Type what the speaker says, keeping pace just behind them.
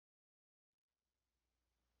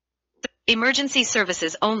Emergency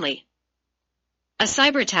services only. A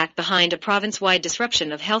cyber attack behind a province-wide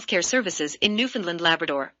disruption of healthcare services in Newfoundland,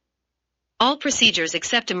 Labrador. All procedures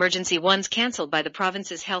except emergency ones cancelled by the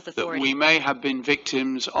province's health authority. That we may have been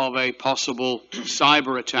victims of a possible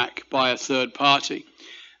cyber attack by a third party.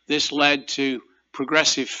 This led to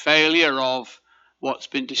progressive failure of what's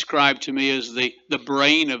been described to me as the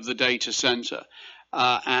brain of the data center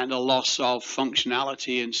and a loss of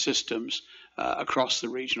functionality in systems across the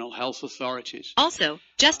regional health authorities. Also,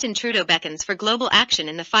 Justin Trudeau beckons for global action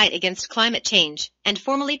in the fight against climate change and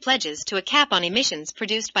formally pledges to a cap on emissions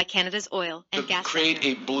produced by Canada's oil and gas create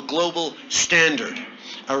sector. a global standard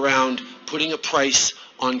around putting a price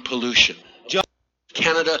on pollution.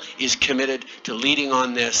 Canada is committed to leading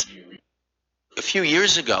on this. A few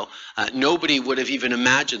years ago, nobody would have even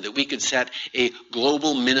imagined that we could set a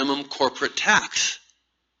global minimum corporate tax.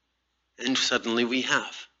 And suddenly we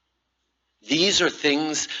have. These are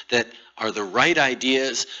things that are the right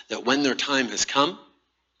ideas that when their time has come,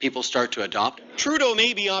 people start to adopt. Trudeau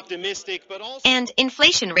may be optimistic, but also... And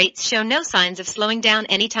inflation rates show no signs of slowing down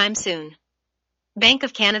anytime soon. Bank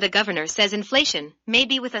of Canada governor says inflation may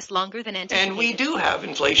be with us longer than anticipated. And we do have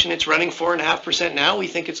inflation. It's running 4.5% now. We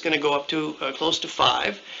think it's going to go up to close to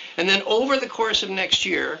 5%. And then over the course of next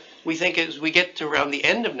year, we think as we get to around the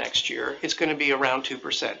end of next year, it's going to be around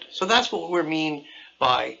 2%. So that's what we mean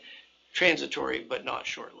by transitory but not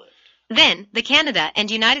short-lived. Then, the Canada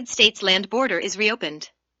and United States land border is reopened.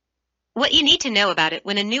 What you need to know about it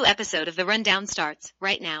when a new episode of The Rundown starts,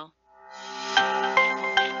 right now.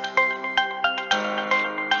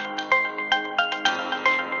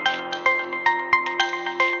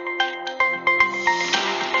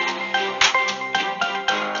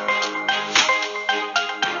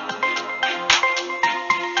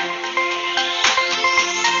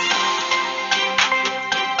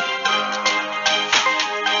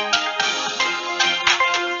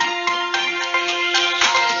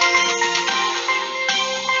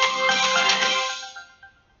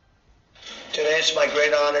 It's my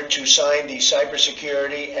great honor to sign the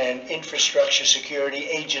Cybersecurity and Infrastructure Security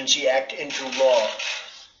Agency Act into law.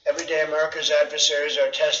 Every day America's adversaries are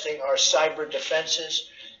testing our cyber defenses.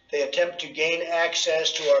 They attempt to gain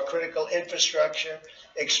access to our critical infrastructure,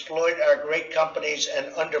 exploit our great companies,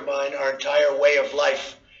 and undermine our entire way of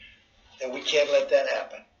life. And we can't let that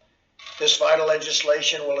happen. This vital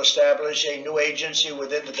legislation will establish a new agency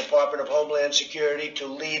within the Department of Homeland Security to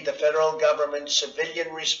lead the federal government's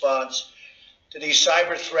civilian response to these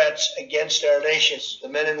cyber threats against our nations. The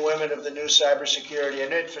men and women of the new Cybersecurity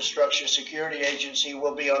and Infrastructure Security Agency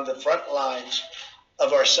will be on the front lines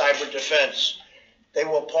of our cyber defense. They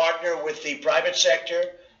will partner with the private sector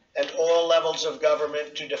and all levels of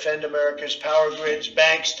government to defend America's power grids,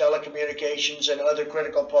 banks, telecommunications, and other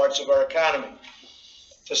critical parts of our economy.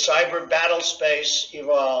 The cyber battle space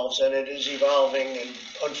evolves, and it is evolving, and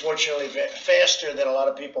unfortunately faster than a lot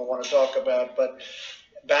of people want to talk about, but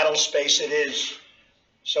battle space it is.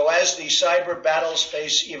 So as the cyber battle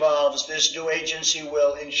space evolves, this new agency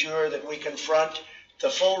will ensure that we confront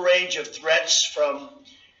the full range of threats from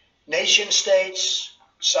nation states,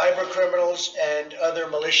 cyber criminals, and other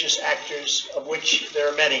malicious actors, of which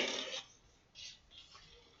there are many.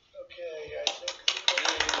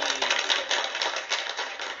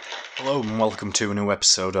 Hello and welcome to a new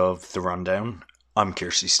episode of The Rundown. I'm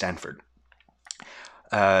Kearsey Stanford.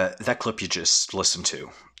 That clip you just listened to,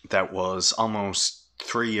 that was almost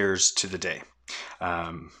 3 years to the day.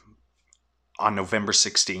 On November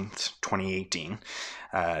 16th, 2018,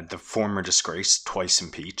 the former disgraced, twice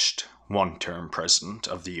impeached, one-term president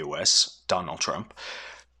of the US, Donald Trump,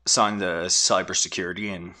 signed the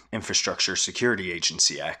Cybersecurity and Infrastructure Security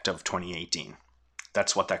Agency Act of 2018.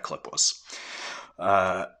 That's what that clip was.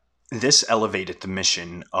 This elevated the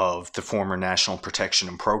mission of the former National Protection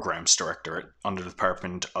and Programs Directorate under the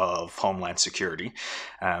Department of Homeland Security,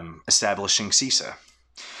 establishing CISA,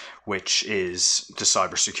 which is the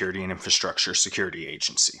Cybersecurity and Infrastructure Security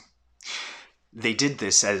Agency. He did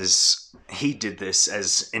this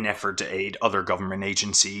as an effort to aid other government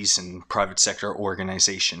agencies and private sector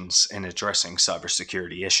organizations in addressing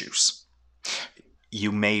cybersecurity issues.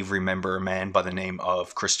 You may remember a man by the name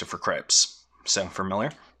of Christopher Krebs. Sound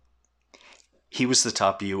familiar? He was the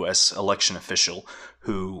top US election official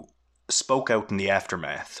who spoke out in the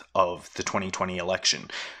aftermath of the 2020 election,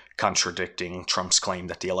 contradicting Trump's claim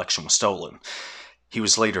that the election was stolen. He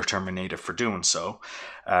was later terminated for doing so.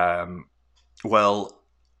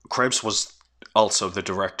 Krebs was also the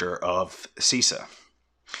director of CISA.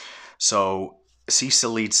 So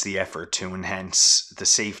CISA leads the effort to enhance the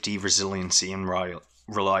safety, resiliency, and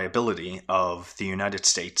reliability of the United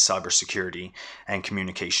States cybersecurity and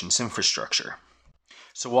communications infrastructure.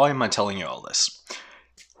 So why am I telling you all this?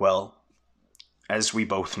 Well, as we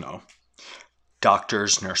both know,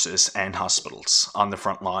 doctors, nurses, and hospitals on the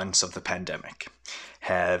front lines of the pandemic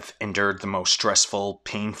have endured the most stressful,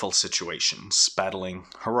 painful situations, battling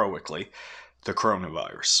heroically the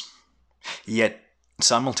coronavirus. Yet,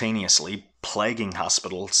 simultaneously, plaguing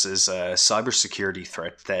hospitals is a cybersecurity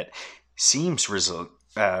threat that seems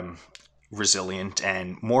resilient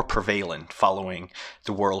and more prevalent following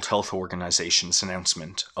the World Health Organization's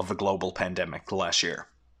announcement of a global pandemic last year.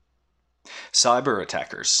 Cyber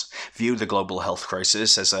attackers view the global health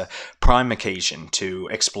crisis as a prime occasion to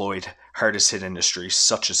exploit hardest hit industries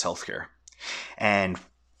such as healthcare. And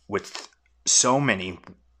with so many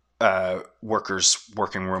workers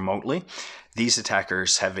working remotely, these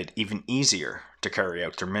attackers have it even easier to carry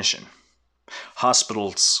out their mission.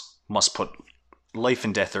 Hospitals must put life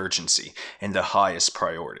and death urgency in the highest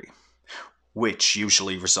priority, which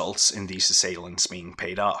usually results in these assailants being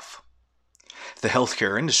paid off. The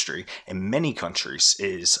healthcare industry in many countries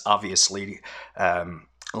is obviously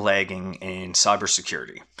lagging in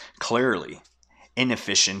cybersecurity. Clearly,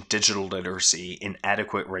 inefficient digital literacy,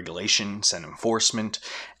 inadequate regulations and enforcement,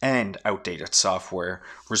 and outdated software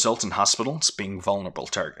result in hospitals being vulnerable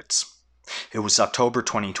targets. It was October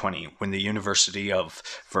 2020 when the University of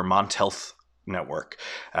Vermont Health Network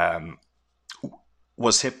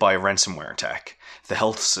was hit by a ransomware attack. The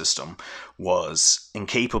health system was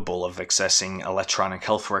incapable of accessing electronic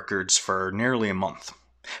health records for nearly a month.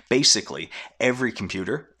 Basically, every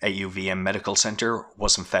computer at UVM Medical Center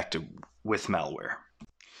was infected with malware.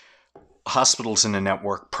 Hospitals in the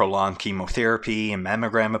network prolonged chemotherapy and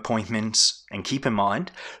mammogram appointments, and keep in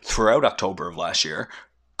mind, throughout October of last year,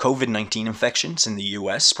 COVID-19 infections in the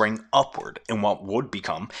US sprang upward in what would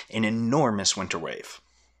become an enormous winter wave.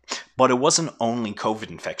 But it wasn't only COVID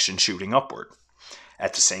infections shooting upward.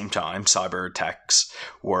 At the same time, cyber attacks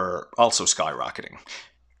were also skyrocketing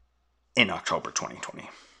in October 2020.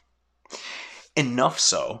 Enough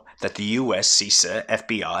so that the US CISA,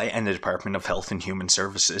 FBI, and the Department of Health and Human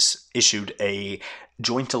Services issued a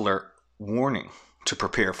joint alert warning to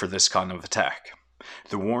prepare for this kind of attack.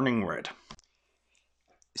 The warning read,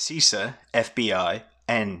 CISA, FBI,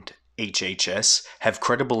 and HHS have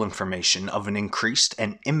credible information of an increased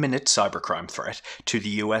and imminent cybercrime threat to the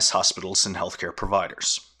US hospitals and healthcare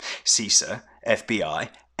providers. CISA, FBI,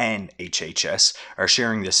 and HHS are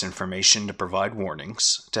sharing this information to provide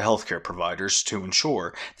warnings to healthcare providers to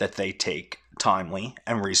ensure that they take timely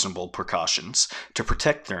and reasonable precautions to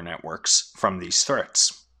protect their networks from these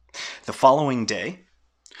threats. The following day,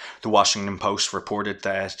 the Washington Post reported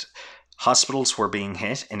that hospitals were being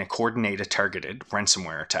hit in a coordinated, targeted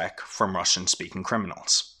ransomware attack from Russian-speaking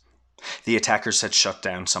criminals. The attackers had shut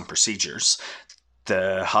down some procedures.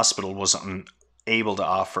 The hospital was unable to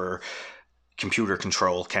offer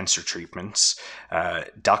computer-controlled cancer treatments.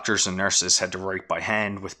 Doctors and nurses had to write by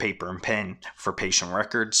hand with paper and pen for patient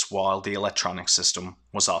records while the electronic system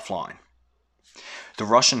was offline. The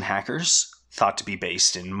Russian hackers, thought to be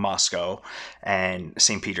based in Moscow and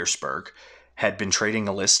St. Petersburg, had been trading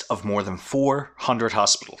a list of more than 400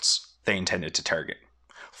 hospitals they intended to target.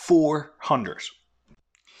 400.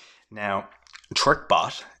 Now,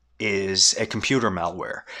 TrickBot is a computer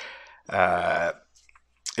malware.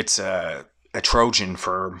 It's a Trojan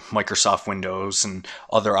for Microsoft Windows and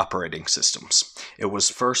other operating systems. It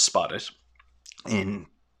was first spotted in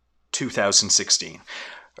 2016,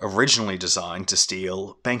 originally designed to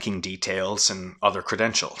steal banking details and other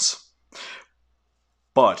credentials.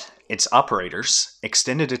 But its operators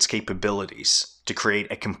extended its capabilities to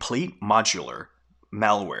create a complete modular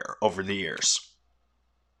malware over the years.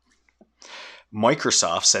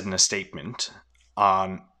 Microsoft said in a statement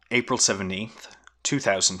on April 17th,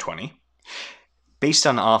 2020, based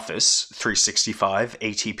on Office 365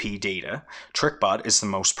 ATP data, TrickBot is the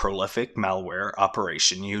most prolific malware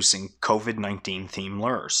operation using COVID-19 theme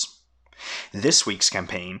lures. This week's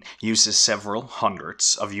campaign uses several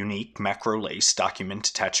hundreds of unique macro-laced document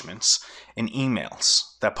attachments and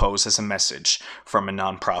emails that pose as a message from a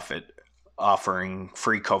nonprofit offering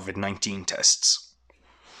free COVID-19 tests.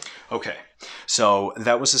 Okay, so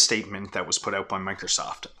that was a statement that was put out by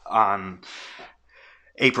Microsoft on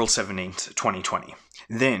April 17th, 2020.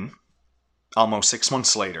 Then, almost 6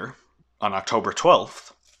 months later, on October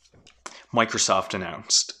 12th, Microsoft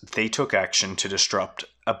announced they took action to disrupt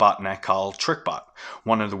a botnet called TrickBot,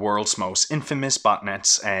 one of the world's most infamous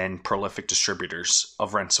botnets and prolific distributors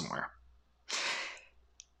of ransomware.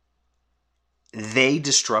 They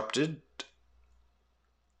disrupted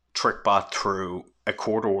TrickBot through a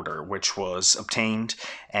court order which was obtained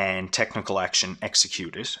and technical action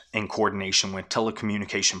executed in coordination with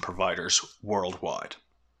telecommunication providers worldwide.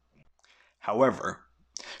 However,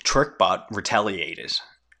 TrickBot retaliated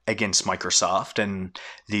against Microsoft and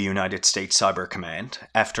the United States Cyber Command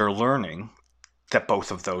after learning that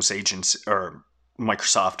both of those agents, or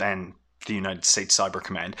Microsoft and the United States Cyber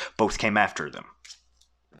Command, both came after them.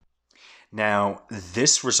 Now,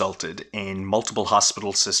 this resulted in multiple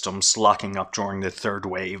hospital systems locking up during the third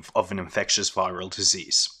wave of an infectious viral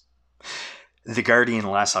disease. The Guardian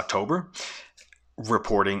last October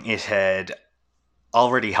reporting it had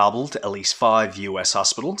already hobbled at least 5 US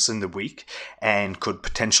hospitals in the week and could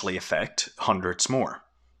potentially affect hundreds more.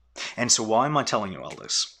 And so why am I telling you all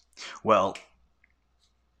this? Well,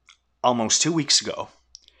 almost 2 weeks ago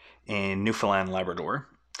in Newfoundland, Labrador,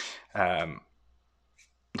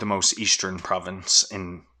 the most eastern province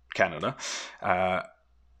in Canada,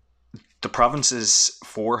 the province's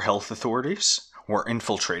 4 health authorities were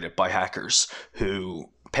infiltrated by hackers who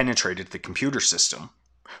penetrated the computer system,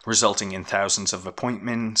 resulting in thousands of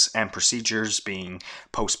appointments and procedures being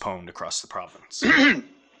postponed across the province.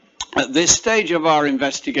 At this stage of our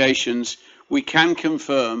investigations, we can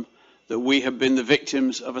confirm that we have been the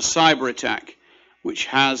victims of a cyber attack which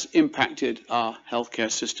has impacted our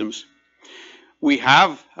healthcare systems. We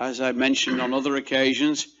have, as I mentioned on other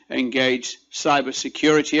occasions, engaged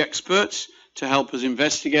cybersecurity experts to help us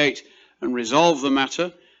investigate and resolve the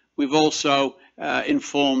matter. We've also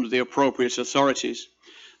informed the appropriate authorities.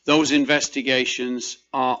 Those investigations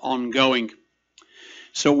are ongoing.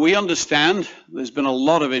 So we understand there's been a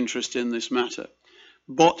lot of interest in this matter,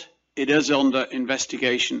 but it is under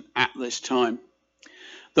investigation at this time.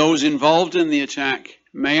 Those involved in the attack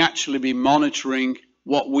may actually be monitoring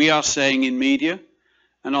what we are saying in media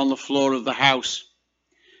and on the floor of the House.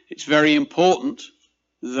 It's very important,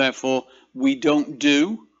 therefore, we don't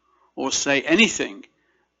do or say anything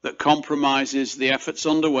that compromises the efforts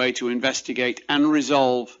underway to investigate and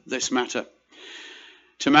resolve this matter.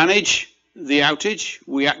 To manage the outage,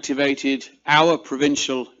 we activated our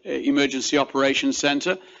provincial emergency operations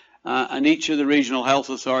centre, and each of the regional health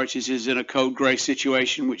authorities is in a code grey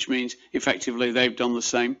situation, which means effectively they've done the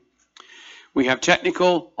same. We have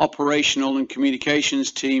technical, operational and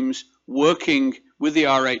communications teams working with the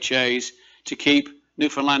RHAs to keep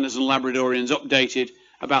Newfoundlanders and Labradorians updated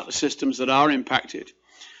about the systems that are impacted.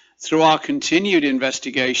 Through our continued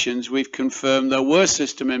investigations, we've confirmed there were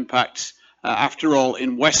system impacts after all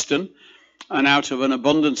in Western, and out of an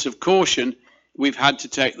abundance of caution, we've had to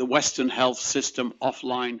take the Western health system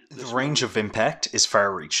offline. The range of impact is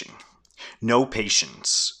far-reaching. No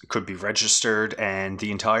patients could be registered and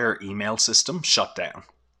the entire email system shut down.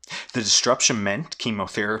 The disruption meant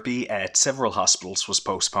chemotherapy at several hospitals was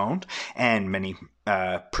postponed and many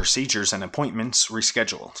procedures and appointments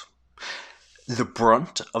rescheduled. The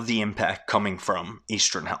brunt of the impact coming from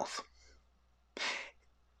Eastern Health.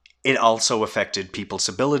 It also affected people's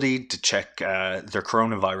ability to check their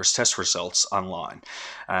coronavirus test results online.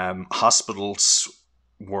 Hospitals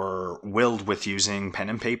were willed with using pen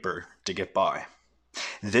and paper to get by.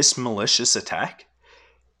 This malicious attack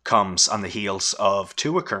comes on the heels of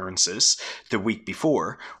 2 occurrences the week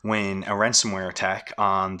before when a ransomware attack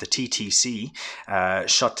on the TTC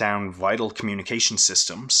shut down vital communication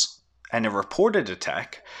systems, and a reported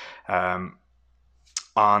attack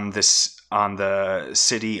on the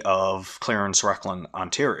city of Clarence-Rockland,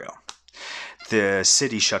 Ontario. The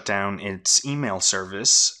city shut down its email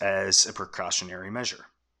service as a precautionary measure.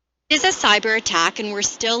 It is a cyber attack and we're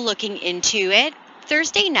still looking into it.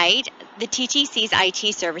 Thursday night, the TTC's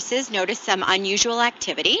IT services noticed some unusual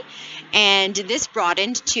activity, and this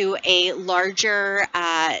broadened to a larger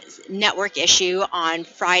network issue on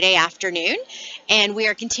Friday afternoon. And we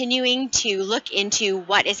are continuing to look into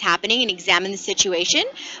what is happening and examine the situation,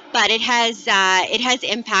 but it has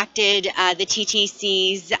impacted the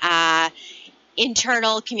TTC's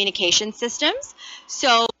internal communication systems.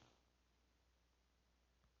 So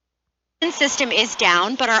system is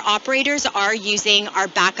down, but our operators are using our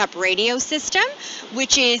backup radio system,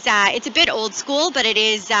 which is it's a bit old school, but it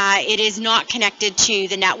is not connected to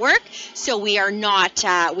the network, so we are not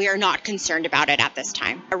concerned about it at this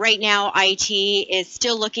time. Right now, IT is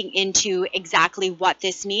still looking into exactly what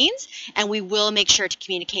this means, and we will make sure to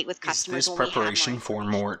communicate with customers. Is this preparation for a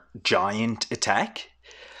more giant attack,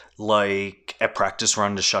 like a practice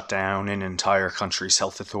run to shut down an entire country's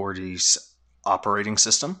health authorities' operating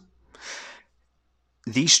system?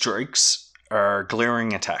 These strikes are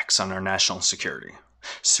glaring attacks on our national security.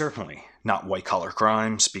 Certainly not white-collar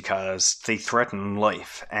crimes, because they threaten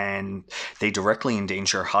life and they directly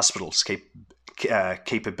endanger hospitals'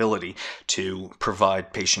 capability to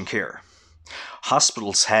provide patient care.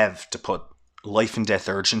 Hospitals have to put life and death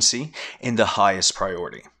urgency in the highest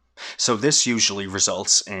priority. So this usually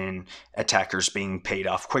results in attackers being paid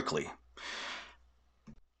off quickly.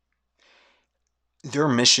 There are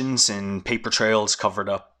missions and paper trails covered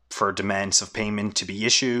up for demands of payment to be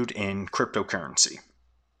issued in cryptocurrency.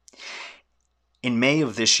 In May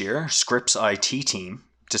of this year, Scrip's IT team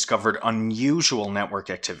discovered unusual network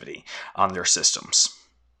activity on their systems.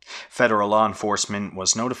 Federal law enforcement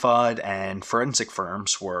was notified, and forensic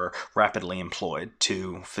firms were rapidly employed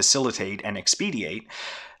to facilitate and expedite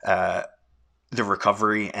the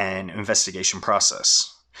recovery and investigation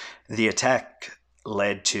process. The attack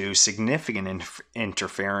led to significant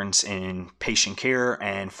interference in patient care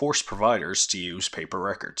and forced providers to use paper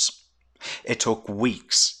records. It took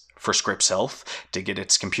weeks for Scripps Health to get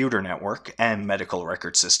its computer network and medical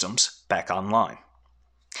record systems back online.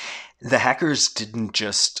 The hackers didn't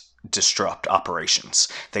just disrupt operations.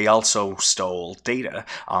 They also stole data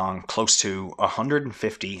on close to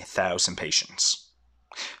 150,000 patients.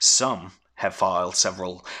 Some have filed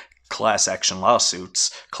several class action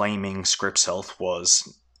lawsuits claiming Scripps Health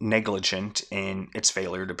was negligent in its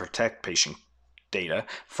failure to protect patient data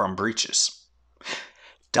from breaches.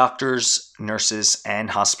 Doctors, nurses,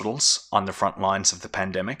 and hospitals on the front lines of the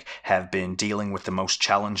pandemic have been dealing with the most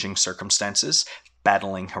challenging circumstances,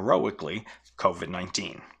 battling heroically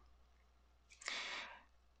COVID-19.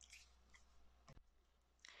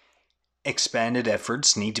 Expanded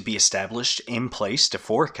efforts need to be established in place to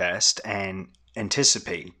forecast and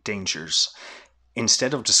anticipate dangers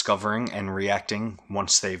instead of discovering and reacting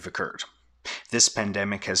once they've occurred. This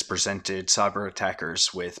pandemic has presented cyber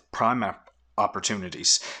attackers with prime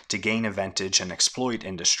opportunities to gain advantage and exploit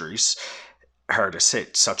industries hardest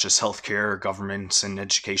hit, such as healthcare, governments, and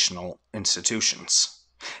educational institutions.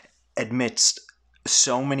 Amidst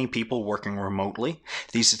so many people working remotely,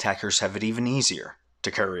 these attackers have it even easier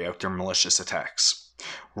to carry out their malicious attacks.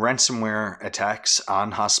 Ransomware attacks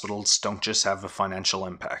on hospitals don't just have a financial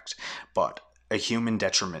impact, but a human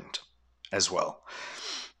detriment as well.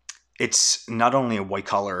 It's not only a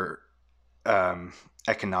white-collar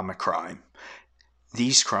economic crime.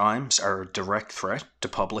 These crimes are a direct threat to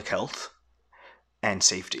public health and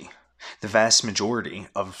safety. The vast majority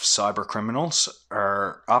of cyber criminals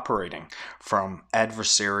are operating from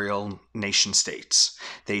adversarial nation states.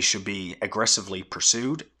 They should be aggressively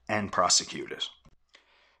pursued and prosecuted.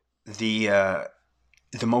 The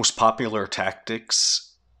most popular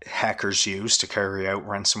tactics hackers use to carry out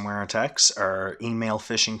ransomware attacks are email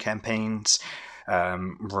phishing campaigns,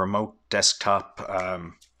 remote desktop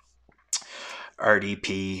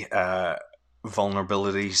RDP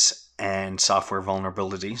vulnerabilities, and software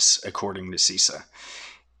vulnerabilities, according to CISA.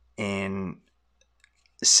 In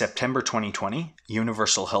September 2020,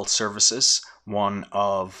 Universal Health Services, one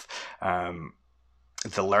of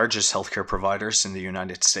the largest healthcare providers in the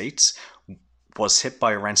United States, was hit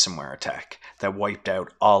by a ransomware attack that wiped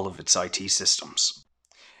out all of its IT systems.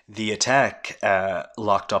 The attack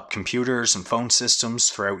locked up computers and phone systems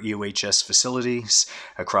throughout UHS facilities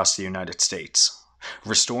across the United States.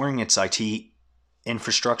 Restoring its IT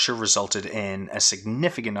infrastructure resulted in a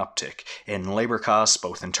significant uptick in labor costs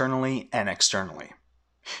both internally and externally.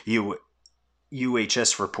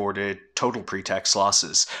 UHS reported total pre-tax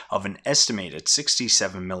losses of an estimated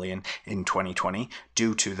 $67 million in 2020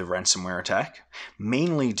 due to the ransomware attack,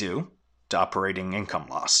 mainly due to operating income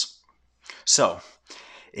loss. So,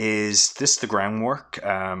 is this the groundwork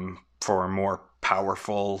for a more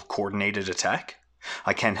powerful, coordinated attack?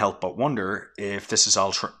 I can't help but wonder if this is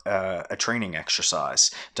all a training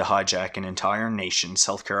exercise to hijack an entire nation's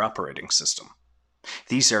healthcare operating system.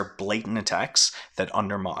 These are blatant attacks that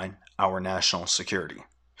undermine our national security.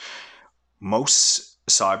 Most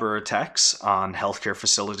cyber attacks on healthcare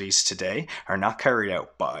facilities today are not carried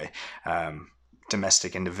out by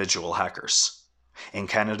domestic individual hackers. In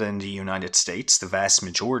Canada and the United States, the vast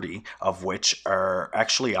majority of which are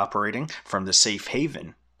actually operating from the safe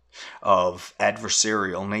haven of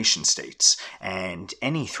adversarial nation states, and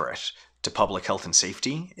any threat to public health and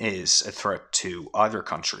safety is a threat to either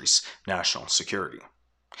country's national security.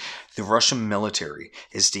 The Russian military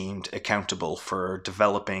is deemed accountable for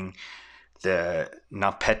developing the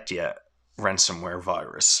NotPetya ransomware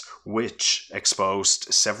virus, which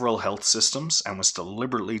exposed several health systems and was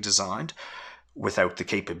deliberately designed without the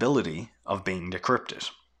capability of being decrypted.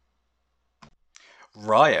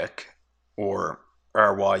 Ryuk, or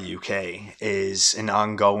RYUK, is an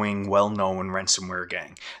ongoing, well-known ransomware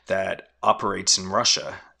gang that operates in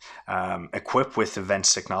Russia, equipped with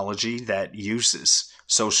advanced technology that uses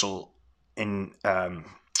social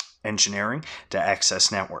engineering to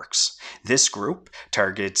access networks. This group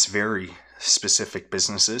targets very specific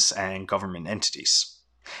businesses and government entities.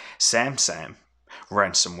 SamSam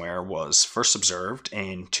ransomware was first observed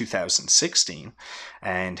in 2016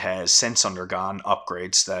 and has since undergone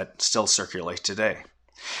upgrades that still circulate today.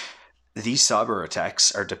 These cyber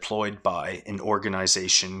attacks are deployed by an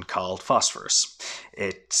organization called Phosphorus.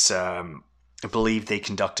 It's believed they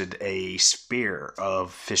conducted a spear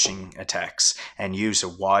of phishing attacks and use a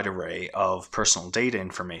wide array of personal data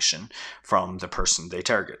information from the person they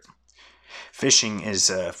target. Phishing is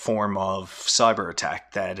a form of cyber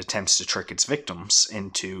attack that attempts to trick its victims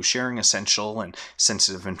into sharing essential and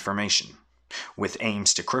sensitive information, with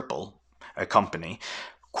aims to cripple a company,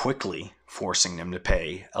 quickly forcing them to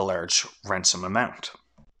pay a large ransom amount.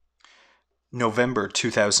 November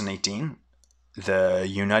 2018, the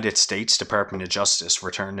United States Department of Justice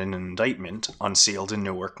returned an indictment unsealed in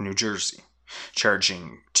Newark, New Jersey,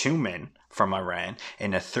 charging 2 men from Iran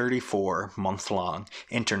in a 34-month-long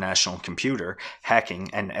international computer hacking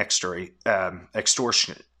and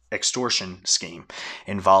extortion scheme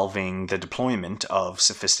involving the deployment of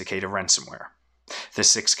sophisticated ransomware. The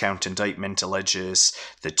 6-count indictment alleges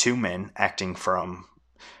the 2 men acting from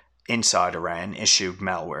inside Iran issued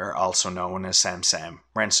malware, also known as SamSam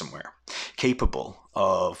ransomware, capable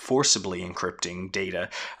of forcibly encrypting data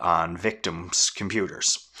on victims'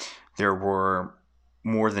 computers. There were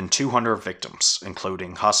more than 200 victims,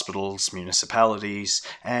 including hospitals, municipalities,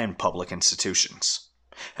 and public institutions.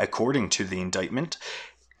 According to the indictment,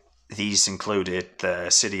 these included the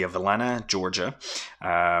city of Atlanta, Georgia,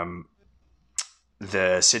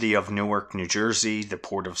 the city of Newark, New Jersey, the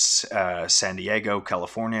port of San Diego,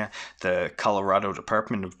 California, the Colorado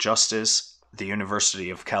Department of Justice, the University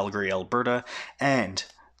of Calgary, Alberta, and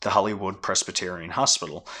the Hollywood Presbyterian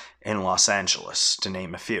Hospital in Los Angeles, to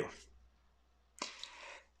name a few.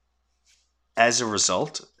 As a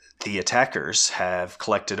result, the attackers have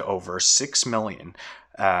collected over $6 million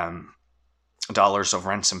of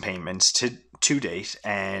ransom payments to date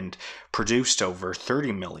and produced over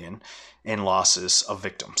 $30 million in losses of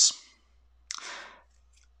victims.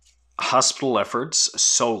 Hospital efforts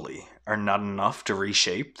solely are not enough to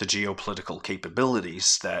reshape the geopolitical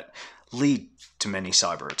capabilities that lead to many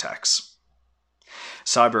cyber attacks.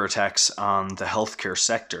 Cyber attacks on the healthcare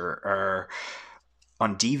sector are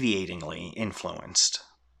undeviatingly influenced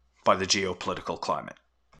by the geopolitical climate.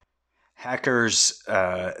 Hackers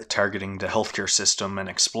targeting the healthcare system and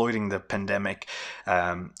exploiting the pandemic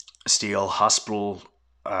steal hospital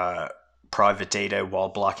private data while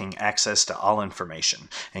blocking access to all information,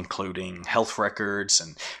 including health records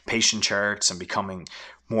and patient charts, and becoming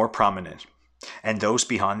more prominent. And those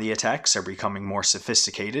behind the attacks are becoming more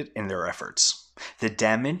sophisticated in their efforts. The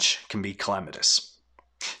damage can be calamitous.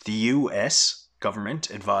 The U.S. government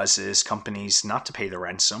advises companies not to pay the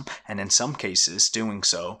ransom, and in some cases, doing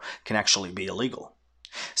so can actually be illegal.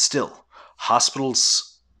 Still,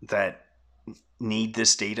 hospitals that need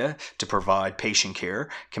this data to provide patient care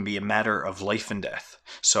can be a matter of life and death.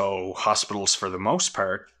 So hospitals, for the most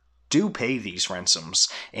part, do pay these ransoms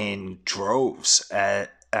in droves as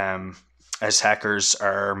hackers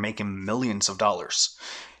are making millions of dollars.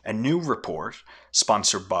 A new report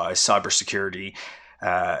sponsored by Cybersecurity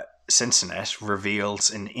Cincinnati reveals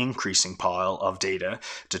an increasing pile of data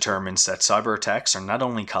determines that cyber attacks are not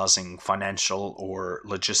only causing financial or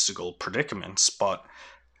logistical predicaments, but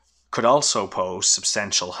could also pose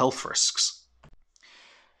substantial health risks.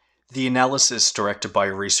 The analysis, directed by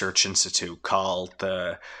a research institute called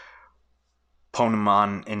the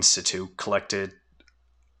Ponemon Institute, collected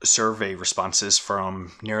survey responses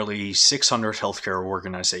from nearly 600 healthcare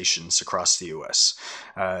organizations across the U.S.,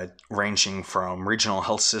 ranging from regional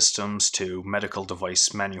health systems to medical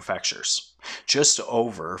device manufacturers. Just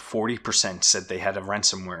over 40% said they had a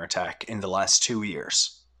ransomware attack in the last 2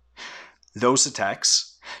 years. Those attacks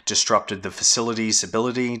disrupted the facility's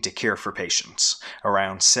ability to care for patients.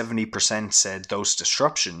 Around 70% said those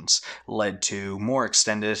disruptions led to more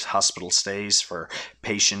extended hospital stays for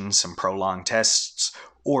patients and prolonged tests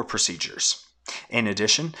or procedures. In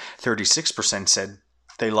addition, 36% said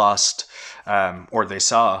they lost or they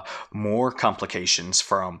saw more complications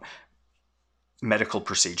from medical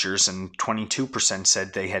procedures, and 22%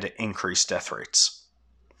 said they had increased death rates.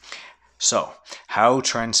 So, how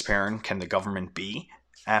transparent can the government be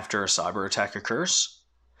after a cyber attack occurs?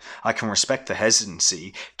 I can respect the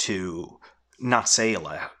hesitancy to not say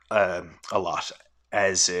a lot,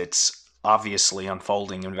 as it's obviously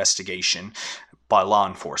unfolding investigation by law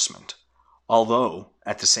enforcement. Although,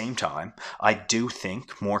 at the same time, I do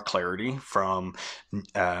think more clarity from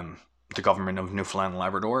the government of Newfoundland and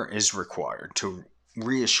Labrador is required to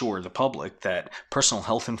reassure the public that personal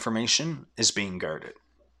health information is being guarded.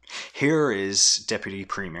 Here is Deputy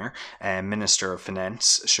Premier and Minister of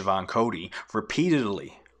Finance Siobhan Cody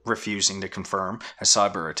repeatedly refusing to confirm a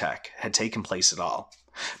cyber attack had taken place at all,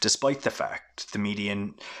 despite the fact the media,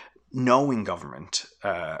 knowing government,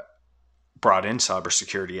 brought in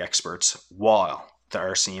cybersecurity experts while the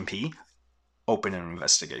RCMP opened an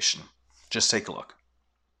investigation. Just take a look.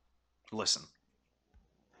 Listen.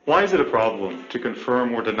 Why is it a problem to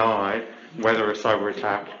confirm or deny whether a cyber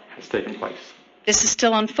attack has taken place? This is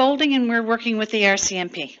still unfolding and we're working with the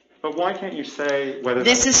RCMP. But why can't you say whether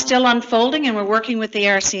this is still unfolding and we're working with the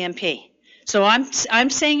RCMP? So I'm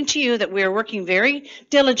saying to you that we are working very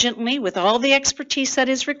diligently with all the expertise that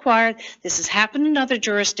is required. This has happened in other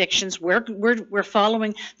jurisdictions. We're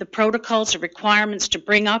following the protocols, the requirements to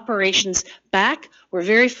bring operations back. We're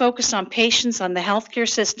very focused on patients, on the healthcare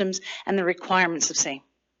systems, and the requirements of same.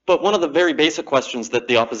 But one of the very basic questions that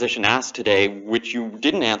the opposition asked today, which you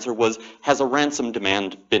didn't answer, was, has a ransom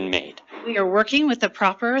demand been made? We are working with the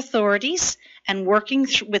proper authorities and working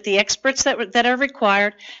with the experts that are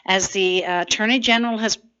required. As the Attorney General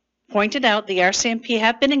has pointed out, the RCMP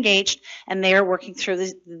have been engaged and they are working through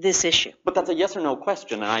this issue. But that's a yes or no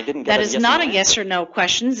question, and I didn't get that. Is not a yes or no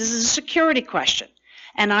question. This is a security question.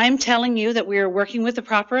 And I'm telling you that we are working with the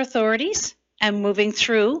proper authorities and moving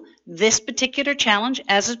through this particular challenge,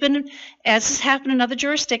 as has happened in other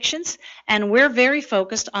jurisdictions, and we're very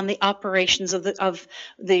focused on the operations of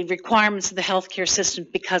the requirements of the healthcare system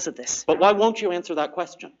because of this. But why won't you answer that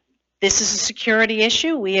question? This is a security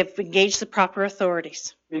issue. We have engaged the proper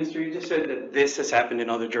authorities. Minister, you just said that this has happened in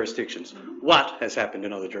other jurisdictions. What has happened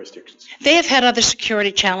in other jurisdictions? They have had other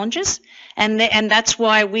security challenges, and that's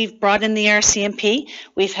why we've brought in the RCMP.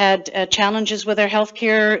 We've had challenges with our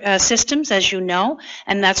healthcare systems, as you know,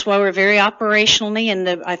 and that's why we're very operationally, and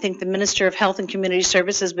I think the Minister of Health and Community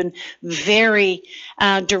Service has been very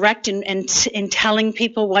direct in telling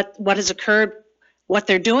people what has occurred, what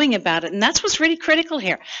they're doing about it. And that's what's really critical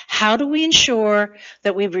here. How do we ensure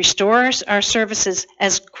that we restore our services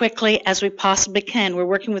as quickly as we possibly can? We're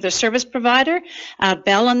working with our service provider,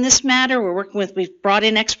 Bell, on this matter. We've brought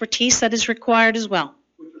in expertise that is required as well.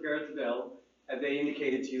 With regard to Bell, have they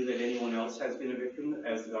indicated to you that anyone else has been a victim,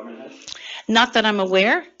 as the government has? Not that I'm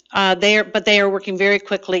aware. But they are working very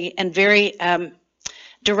quickly and very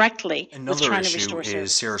directly. Another issue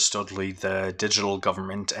is Sarah Studley, the Digital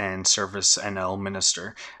Government and Service NL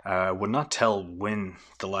Minister, would not tell when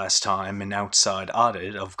the last time an outside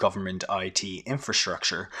audit of government IT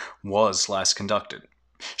infrastructure was last conducted.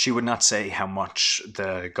 She would not say how much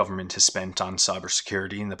the government has spent on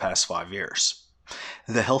cybersecurity in the past 5 years.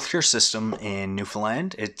 The healthcare system in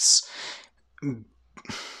Newfoundland, it's been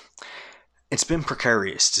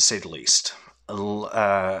precarious to say the least.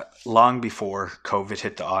 Long before COVID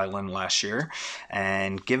hit the island last year,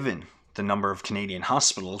 and given the number of Canadian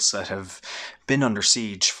hospitals that have been under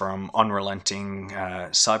siege from unrelenting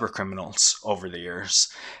cyber criminals over the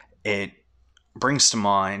years, it brings to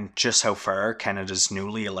mind just how far Canada's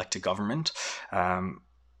newly elected government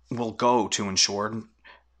will go to ensure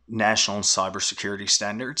national cybersecurity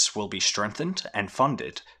standards will be strengthened and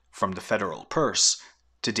funded from the federal purse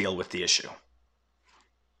to deal with the issue.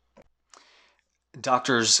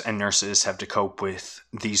 Doctors and nurses have to cope with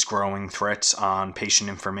these growing threats on patient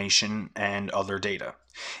information and other data.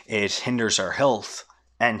 It hinders our health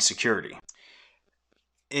and security.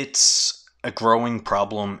 It's a growing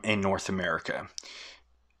problem in North America.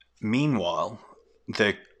 Meanwhile,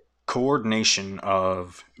 the coordination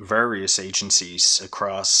of various agencies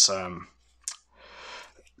across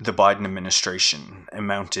the Biden administration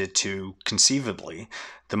amounted to conceivably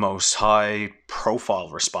the most high-profile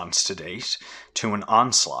response to date to an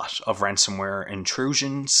onslaught of ransomware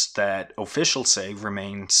intrusions that officials say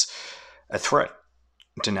remains a threat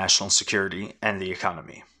to national security and the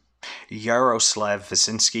economy. Yaroslav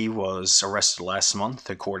Vysinski was arrested last month,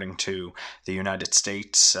 according to the United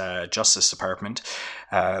States Justice Department,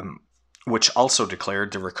 which also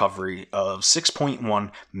declared the recovery of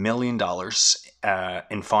 $6.1 million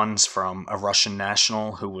in funds from a Russian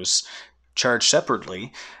national who was charged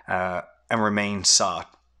separately and remains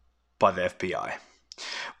sought by the FBI.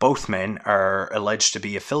 Both men are alleged to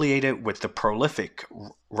be affiliated with the prolific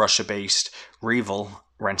Russia-based REvil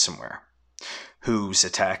ransomware, whose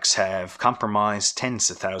attacks have compromised tens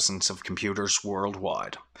of thousands of computers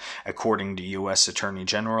worldwide. According to U.S. Attorney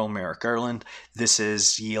General Merrick Garland, this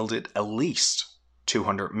has yielded at least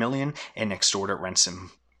 $200 million in extorted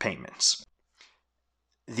ransom payments.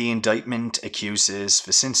 The indictment accuses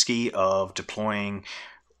Vysinski of deploying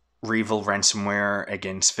REvil ransomware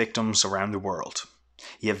against victims around the world.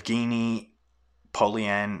 Yevgeny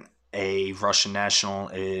Polyan, a Russian national,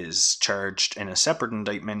 is charged in a separate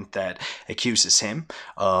indictment that accuses him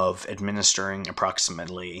of administering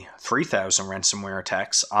approximately 3,000 ransomware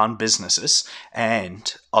attacks on businesses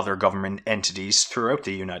and other government entities throughout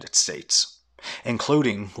the United States,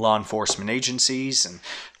 including law enforcement agencies and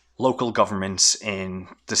local governments in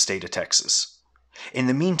the state of Texas. In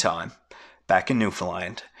the meantime, back in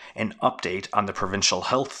Newfoundland, an update on the provincial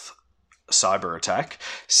health cyber attack.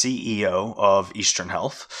 CEO of Eastern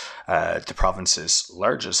Health, the province's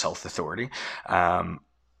largest health authority,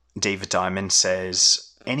 David Diamond,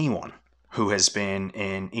 says anyone who has been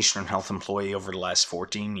an Eastern Health employee over the last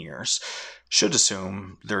 14 years should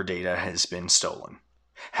assume their data has been stolen.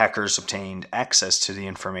 Hackers obtained access to the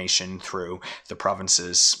information through the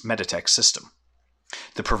province's Meditech system.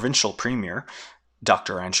 The provincial premier,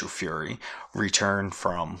 Dr. Andrew Furey, returned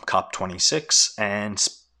from COP26 and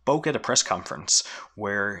spoke at a press conference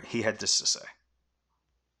where he had this to say.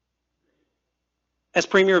 As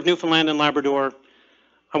Premier of Newfoundland and Labrador,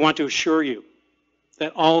 I want to assure you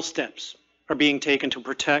that all steps are being taken to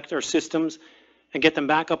protect our systems and get them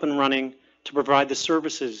back up and running to provide the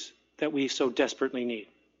services that we so desperately need.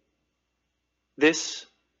 This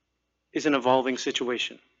is an evolving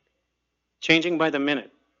situation, changing by the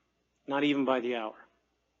minute, not even by the hour.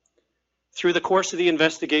 Through the course of the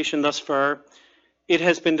investigation thus far, it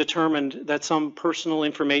has been determined that some personal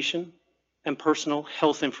information and personal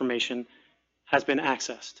health information has been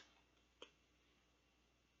accessed.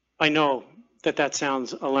 I know that that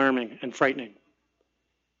sounds alarming and frightening.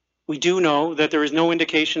 We do know that there is no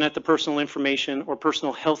indication that the personal information or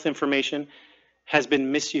personal health information has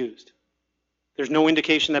been misused. There's no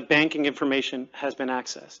indication that banking information has been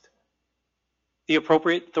accessed. The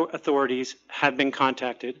appropriate authorities have been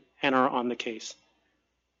contacted and are on the case.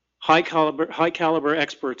 High caliber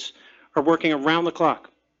experts are working around the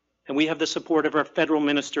clock, and we have the support of our federal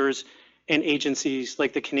ministers and agencies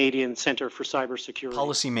like the Canadian Centre for Cybersecurity.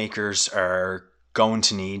 Policymakers are going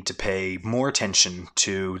to need to pay more attention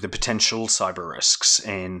to the potential cyber risks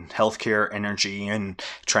in healthcare, energy, and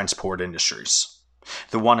transport industries.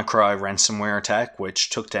 The WannaCry ransomware attack,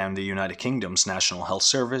 which took down the United Kingdom's National Health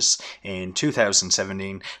Service in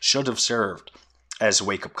 2017, should have served as a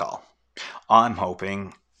wake-up call. I'm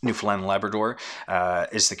hoping Newfoundland and Labrador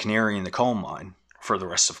is the canary in the coal mine for the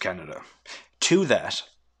rest of Canada. To that,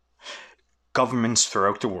 governments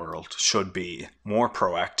throughout the world should be more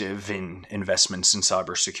proactive in investments in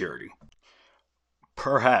cybersecurity.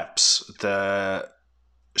 Perhaps the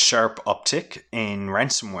sharp uptick in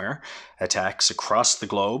ransomware attacks across the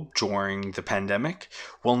globe during the pandemic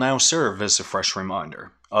will now serve as a fresh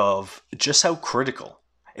reminder of just how critical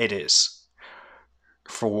it is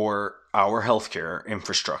for our healthcare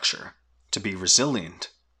infrastructure to be resilient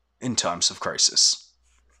in times of crisis.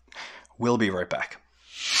 We'll be right back.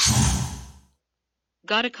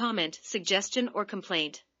 Got a comment, suggestion, or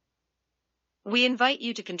complaint? We invite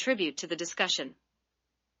you to contribute to the discussion.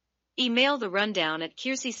 Email the rundown at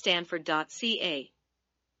kearseystanford.ca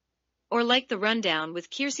or like the rundown with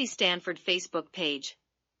Kearsey Stanford Facebook page.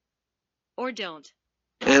 Or don't.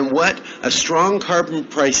 And what a strong carbon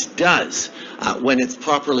price does when it's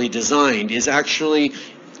properly designed is actually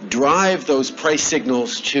drive those price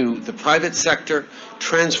signals to the private sector,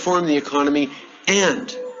 transform the economy,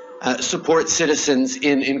 and support citizens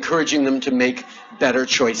in encouraging them to make better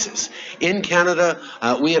choices. In Canada,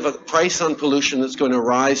 we have a price on pollution that's going to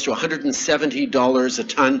rise to $170 a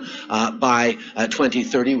ton by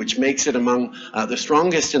 2030, which makes it among the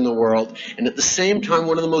strongest in the world, and at the same time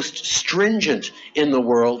one of the most stringent in the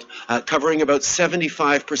world, covering about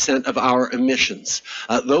 75% of our emissions.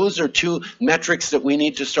 Those are two metrics that we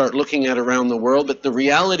need to start looking at around the world, but the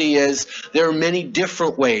reality is there are many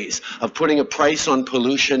different ways of putting a price on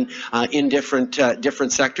pollution in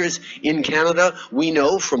different sectors. In Canada, we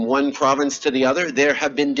know from one province to the other, there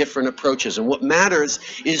have been different approaches. And what matters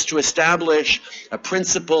is to establish a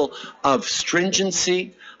principle of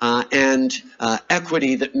stringency and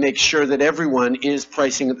equity that makes sure that everyone is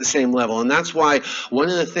pricing at the same level. And that's why one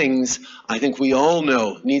of the things I think we all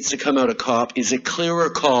know needs to come out of COP is a clearer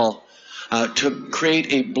call to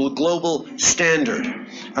create a global standard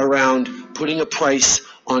around putting a price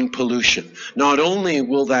on pollution. Not only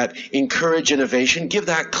will that encourage innovation, give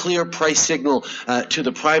that clear price signal to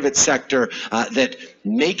the private sector that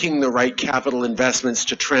making the right capital investments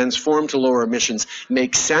to transform to lower emissions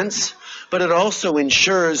makes sense, but it also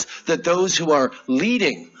ensures that those who are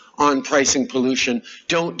leading on pricing pollution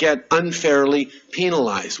don't get unfairly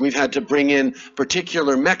penalized. We've had to bring in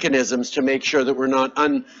particular mechanisms to make sure that we're not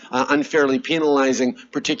unfairly penalizing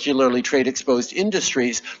particularly trade-exposed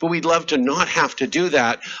industries, but we'd love to not have to do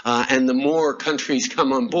that, and the more countries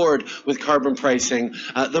come on board with carbon pricing,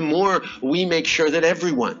 the more we make sure that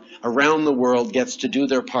everyone around the world gets to do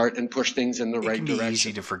their part and push things in the right direction. It can be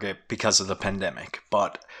easy to forget because of the pandemic,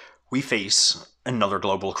 but we face another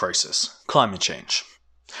global crisis, climate change.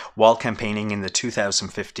 While campaigning in the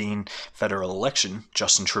 2015 federal election,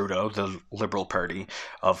 Justin Trudeau, the Liberal Party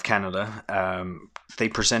of Canada, they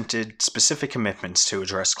presented specific commitments to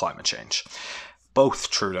address climate change. Both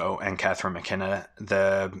Trudeau and Catherine McKenna,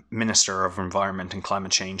 the Minister of Environment and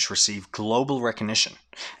Climate Change, received global recognition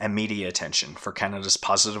and media attention for Canada's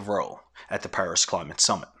positive role at the Paris Climate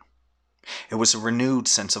Summit. It was a renewed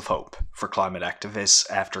sense of hope for climate activists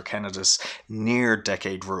after Canada's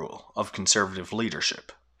near-decade rule of Conservative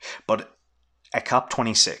leadership. But at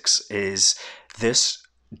COP26, is this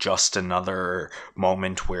just another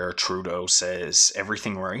moment where Trudeau says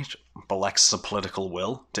everything right, but lacks the political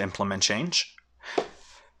will to implement change?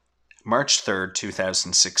 March 3rd,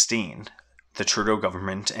 2016, the Trudeau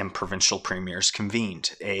government and provincial premiers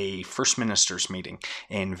convened a First Ministers meeting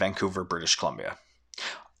in Vancouver, British Columbia.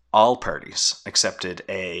 All parties accepted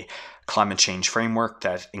a climate change framework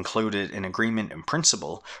that included an agreement in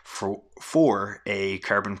principle for a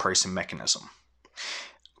carbon pricing mechanism.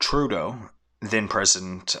 Trudeau, then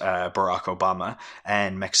President Barack Obama,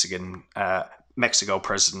 and Mexico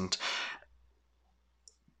President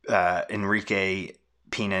Enrique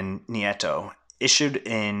Pena Nieto issued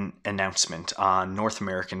an announcement on North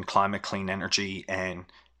American climate, clean energy, and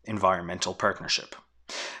environmental partnership.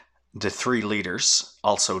 The three leaders,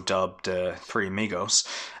 also dubbed Three Amigos,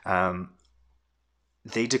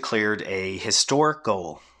 they declared a historic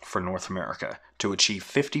goal for North America to achieve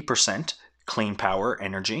 50% clean power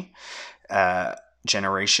energy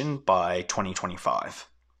generation by 2025.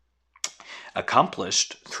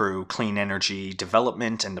 Accomplished through clean energy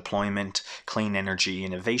development and deployment, clean energy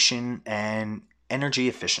innovation, and energy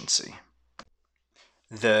efficiency.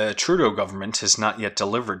 The Trudeau government has not yet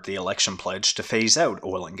delivered the election pledge to phase out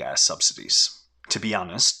oil and gas subsidies. To be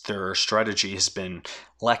honest, their strategy has been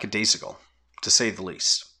lackadaisical, to say the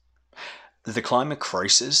least. The climate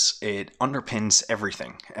crisis, it underpins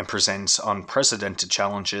everything and presents unprecedented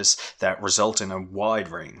challenges that result in a wide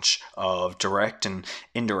range of direct and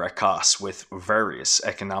indirect costs with various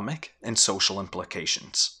economic and social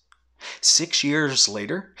implications. 6 years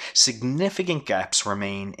later, significant gaps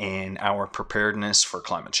remain in our preparedness for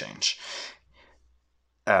climate change.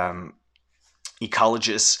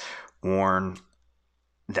 Ecologists warn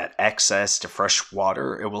that access to fresh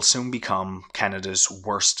water, it will soon become Canada's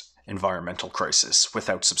worst environmental crisis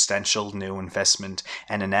without substantial new investment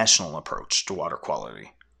and a national approach to water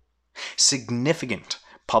quality. Significant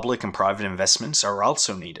public and private investments are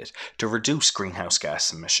also needed to reduce greenhouse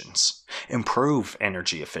gas emissions, improve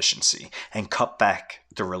energy efficiency, and cut back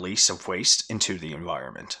the release of waste into the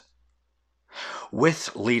environment.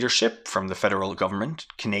 With leadership from the federal government,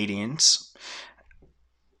 Canadians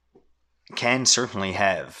can certainly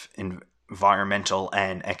have environmental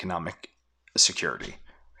and economic security.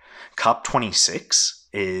 COP26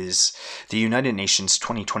 is the United Nations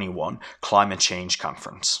 2021 Climate Change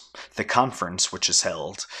Conference. The conference, which is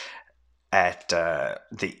held at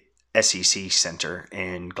the SEC Centre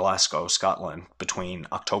in Glasgow, Scotland, between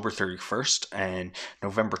October 31st and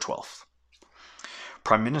November 12th.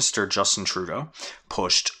 Prime Minister Justin Trudeau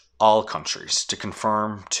pushed all countries to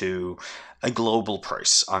conform to a global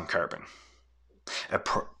price on carbon. A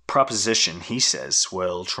proposition, he says,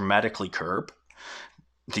 will dramatically curb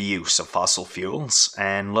the use of fossil fuels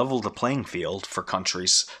and level the playing field for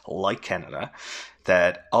countries like Canada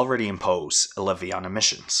that already impose a levy on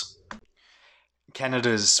emissions.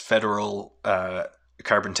 Canada's federal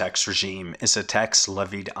carbon tax regime is a tax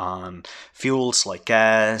levied on fuels like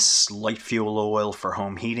gas, light fuel oil for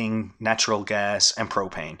home heating, natural gas, and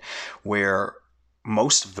propane, where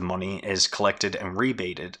most of the money is collected and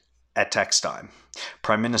rebated at tax time.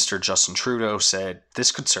 Prime Minister Justin Trudeau said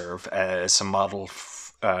this could serve as a model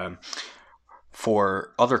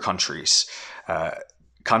for other countries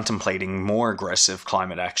contemplating more aggressive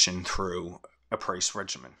climate action through a price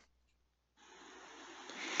regimen.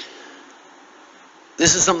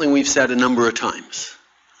 This is something we've said a number of times,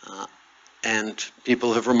 and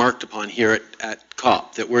people have remarked upon here at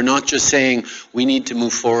COP, that we're not just saying we need to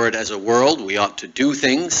move forward as a world, we ought to do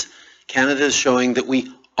things. Canada is showing that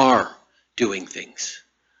we are doing things.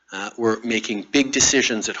 We're making big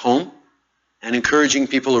decisions at home and encouraging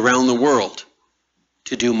people around the world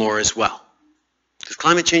to do more as well. Because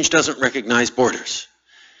climate change doesn't recognize borders.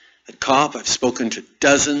 At COP, I've spoken to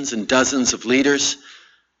dozens and dozens of leaders,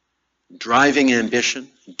 driving ambition,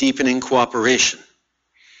 deepening cooperation.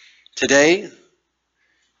 Today,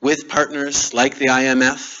 with partners like the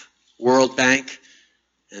IMF, World Bank,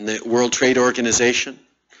 and the World Trade Organization,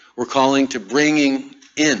 we're calling to bringing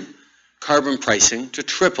in carbon pricing to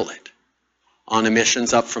triple it on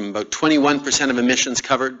emissions, up from about 21% of emissions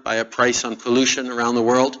covered by a price on pollution around the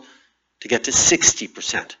world to get to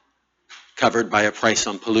 60% covered by a price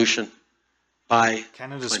on pollution by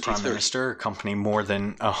Canada's 2030. Prime Minister accompanied more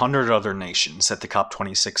than 100 other nations at the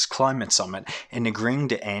COP26 climate summit in agreeing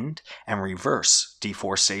to end and reverse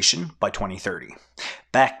deforestation by 2030,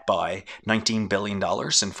 backed by $19 billion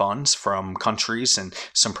in funds from countries and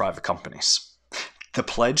some private companies. The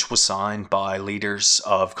pledge was signed by leaders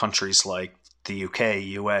of countries like the UK,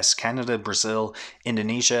 US, Canada, Brazil,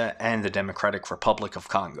 Indonesia, and the Democratic Republic of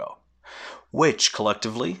Congo, which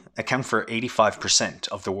collectively account for 85%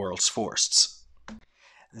 of the world's forests.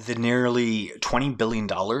 The nearly $20 billion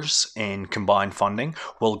in combined funding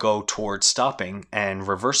will go towards stopping and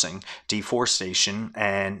reversing deforestation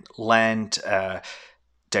and land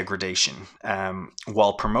degradation,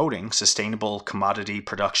 while promoting sustainable commodity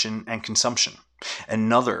production and consumption.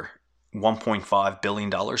 Another $1.5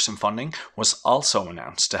 billion in funding was also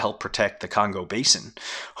announced to help protect the Congo Basin,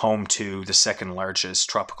 home to the second largest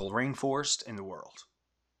tropical rainforest in the world.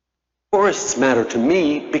 Forests matter to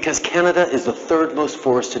me because Canada is the third most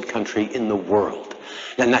forested country in the world.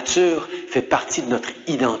 La nature fait partie de notre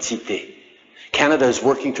identité. Canada is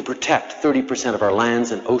working to protect 30% of our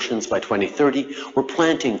lands and oceans by 2030. We're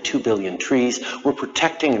planting 2 billion trees. We're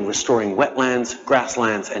protecting and restoring wetlands,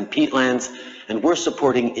 grasslands, and peatlands. And we're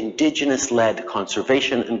supporting Indigenous-led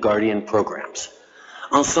conservation and guardian programs.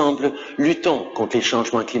 Ensemble, luttons contre les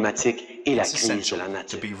changements climatiques et la It's crise de essential la to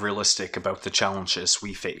nature. be realistic about the challenges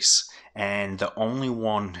we face, and the only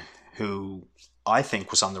one who I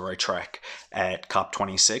think was on the right track at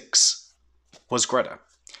COP26 was Greta.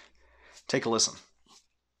 Take a listen.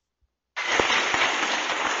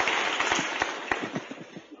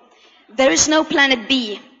 There is no planet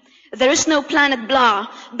B. There is no planet blah.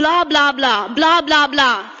 Blah, blah, blah. Blah, blah,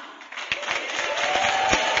 blah.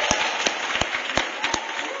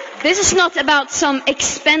 This is not about some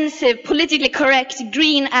expensive, politically correct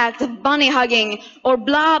green act of bunny hugging or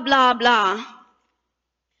blah, blah, blah.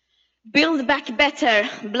 Build back better,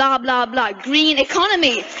 blah, blah, blah. Green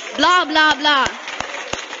economy, blah, blah, blah.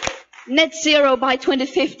 Net zero by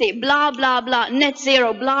 2050, blah, blah, blah. Net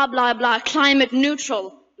zero, blah, blah, blah. Climate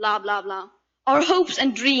neutral, blah, blah, blah. Our hopes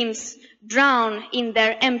and dreams drown in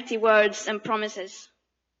their empty words and promises.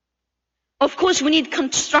 Of course, we need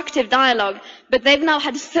constructive dialogue, but they've now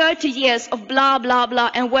had 30 years of blah, blah,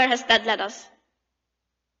 blah, and where has that led us?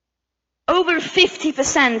 Over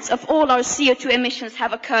 50% of all our CO2 emissions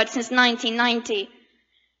have occurred since 1990,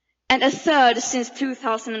 and a third since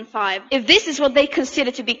 2005. If this is what they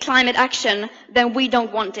consider to be climate action, then we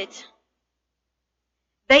don't want it.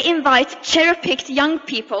 They invite cherry-picked young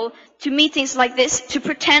people to meetings like this to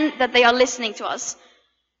pretend that they are listening to us,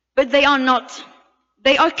 but they are not.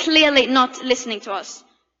 They are clearly not listening to us,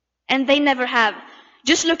 and they never have.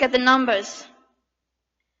 Just look at the numbers.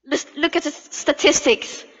 Look at the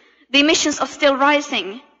statistics. The emissions are still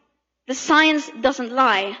rising. The science doesn't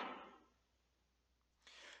lie.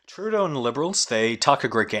 Trudeau and the Liberals, they talk a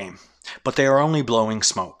great game, but they are only blowing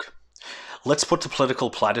smoke. Let's put the political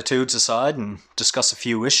platitudes aside and discuss a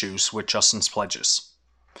few issues with Justin's pledges.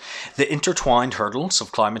 The intertwined hurdles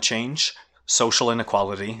of climate change, social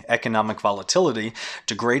inequality, economic volatility,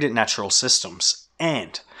 degraded natural systems,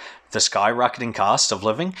 and the skyrocketing cost of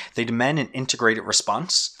living, they demand an integrated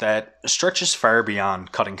response that stretches far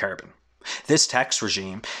beyond cutting carbon. This tax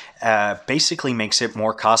regime basically makes it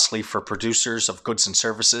more costly for producers of goods and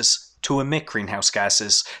services to emit greenhouse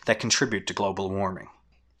gases that contribute to global warming.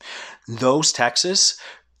 Those taxes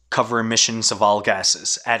cover emissions of all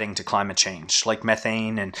gases, adding to climate change, like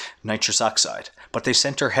methane and nitrous oxide, but they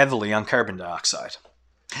center heavily on carbon dioxide.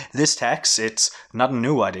 This tax, it's not a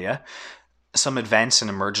new idea. Some advanced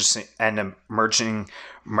and emerging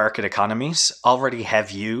market economies already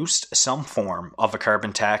have used some form of a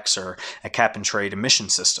carbon tax or a cap-and-trade emission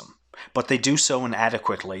system, but they do so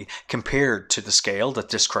inadequately compared to the scale that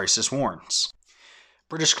this crisis warrants.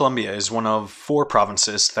 British Columbia is one of 4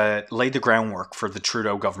 provinces that laid the groundwork for the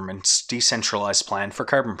Trudeau government's decentralized plan for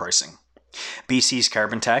carbon pricing. BC's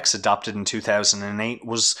carbon tax, adopted in 2008,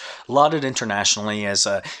 was lauded internationally as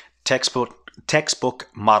a textbook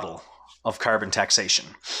model of carbon taxation.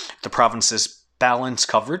 The province's balanced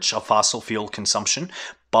coverage of fossil fuel consumption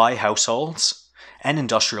by households and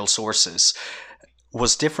industrial sources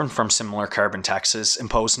was different from similar carbon taxes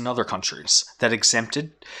imposed in other countries that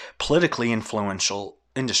exempted politically influential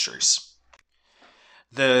industries.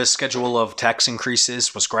 The schedule of tax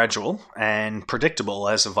increases was gradual and predictable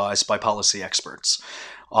as advised by policy experts.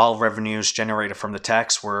 All revenues generated from the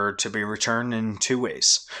tax were to be returned in two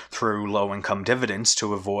ways: through low-income dividends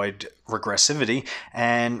to avoid regressivity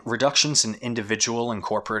and reductions in individual and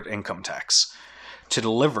corporate income tax to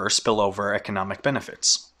deliver spillover economic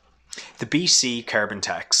benefits. The BC carbon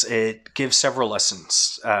tax, it gives several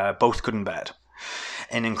lessons, both good and bad.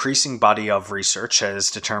 An increasing body of research has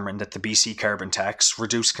determined that the BC carbon tax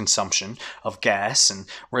reduced consumption of gas and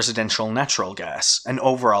residential natural gas and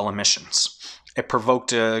overall emissions. It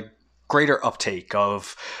provoked a greater uptake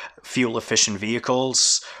of fuel-efficient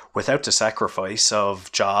vehicles without the sacrifice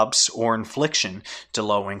of jobs or infliction to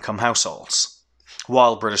low-income households.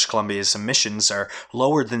 While British Columbia's emissions are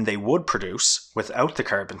lower than they would produce without the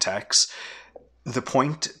carbon tax, the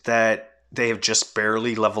point that they have just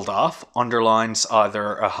barely leveled off underlines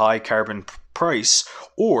either a high carbon price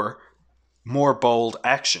or more bold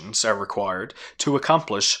actions are required to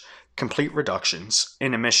accomplish complete reductions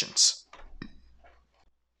in emissions.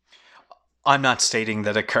 I'm not stating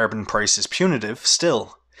that a carbon price is punitive.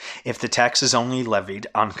 Still, if the tax is only levied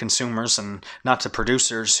on consumers and not to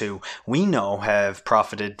producers who we know have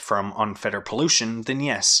profited from unfettered pollution, then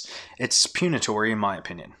yes, it's punitory in my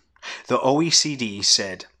opinion. The OECD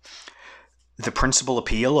said, the principal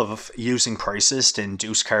appeal of using prices to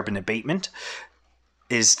induce carbon abatement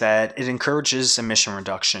is that it encourages emission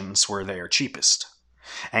reductions where they are cheapest.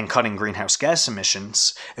 And cutting greenhouse gas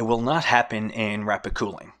emissions, it will not happen in rapid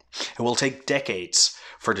cooling. It will take decades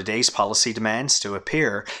for today's policy demands to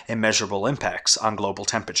appear in measurable impacts on global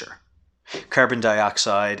temperature. Carbon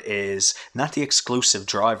dioxide is not the exclusive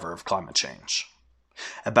driver of climate change.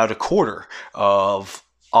 About a quarter of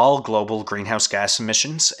all global greenhouse gas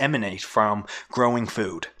emissions emanate from growing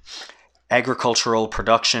food. Agricultural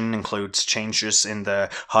production includes changes in the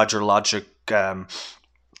hydrologic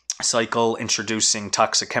cycle, introducing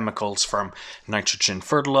toxic chemicals from nitrogen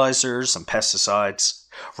fertilizers and pesticides,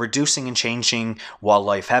 reducing and changing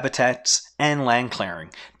wildlife habitats, and land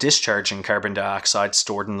clearing, discharging carbon dioxide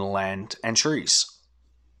stored in the land and trees.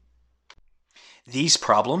 These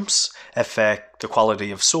problems affect the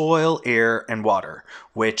quality of soil, air, and water,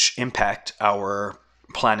 which impact our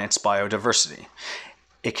planet's biodiversity.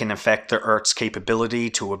 It can affect the Earth's capability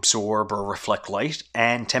to absorb or reflect light,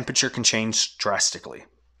 and temperature can change drastically.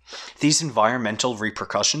 These environmental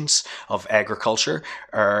repercussions of agriculture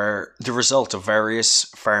are the result of various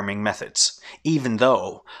farming methods, even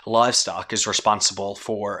though livestock is responsible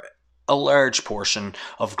for a large portion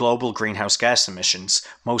of global greenhouse gas emissions,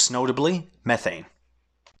 most notably methane.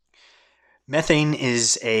 Methane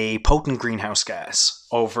is a potent greenhouse gas.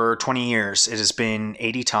 Over 20 years, it has been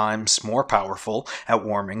 80 times more powerful at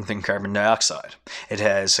warming than carbon dioxide. It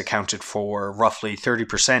has accounted for roughly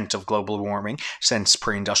 30% of global warming since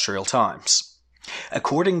pre-industrial times.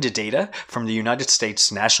 According to data from the United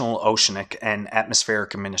States National Oceanic and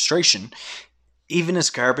Atmospheric Administration, even as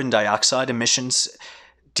carbon dioxide emissions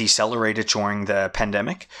decelerated during the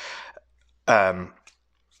pandemic,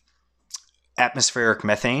 atmospheric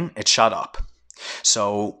methane, it shot up.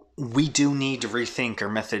 So we do need to rethink our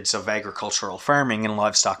methods of agricultural farming and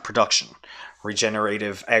livestock production.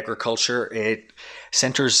 Regenerative agriculture, it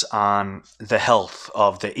centers on the health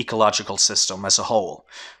of the ecological system as a whole,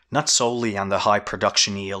 not solely on the high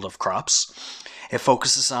production yield of crops. It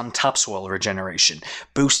focuses on topsoil regeneration,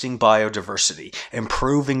 boosting biodiversity,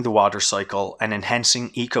 improving the water cycle, and enhancing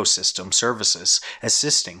ecosystem services,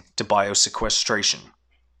 assisting to biosequestration.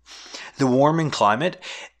 The warming climate,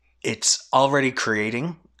 it's already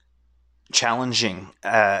creating challenging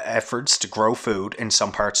efforts to grow food in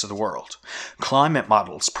some parts of the world. Climate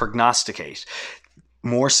models prognosticate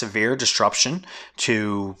more severe disruption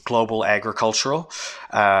to global agricultural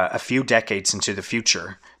a few decades into the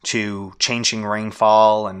future to changing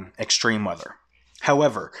rainfall and extreme weather.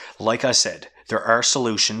 However, like I said, there are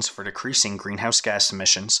solutions for decreasing greenhouse gas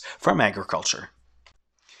emissions from agriculture.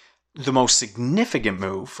 The most significant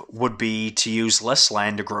move would be to use less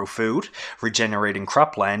land to grow food, regenerating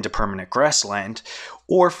cropland to permanent grassland,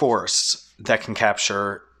 or forests that can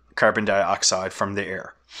capture carbon dioxide from the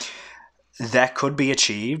air. That could be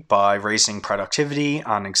achieved by raising productivity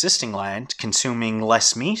on existing land, consuming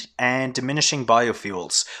less meat, and diminishing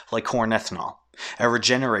biofuels like corn ethanol. A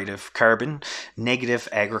regenerative, carbon-negative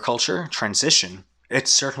agriculture transition,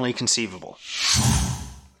 it's certainly conceivable.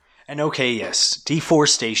 And okay, yes,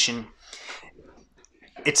 deforestation,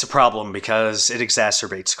 it's a problem because it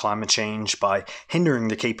exacerbates climate change by hindering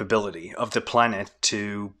the capability of the planet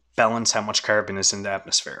to balance how much carbon is in the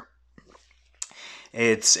atmosphere.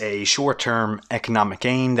 It's a short-term economic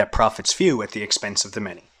gain that profits few at the expense of the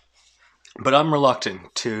many. But I'm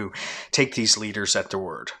reluctant to take these leaders at their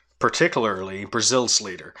word, particularly Brazil's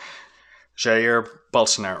leader, Jair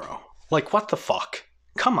Bolsonaro. Like, what the fuck?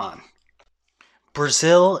 Come on.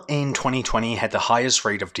 Brazil in 2020 had the highest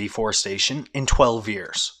rate of deforestation in 12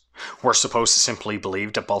 years. We're supposed to simply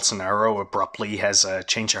believe that Bolsonaro abruptly has a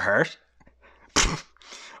change of heart?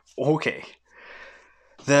 Okay.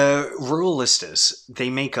 The Ruralistas, they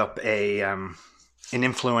make up an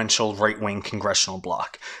influential right-wing congressional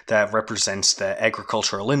bloc that represents the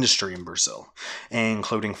agricultural industry in Brazil,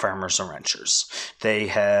 including farmers and ranchers. They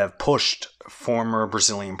have pushed former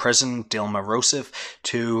Brazilian President Dilma Rousseff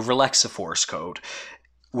to relax the forest code,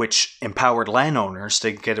 which empowered landowners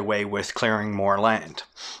to get away with clearing more land.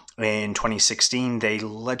 In 2016, they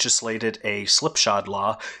legislated a slipshod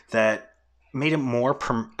law that made it more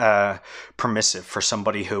permissive for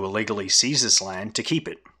somebody who illegally seizes land to keep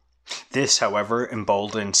it. This, however,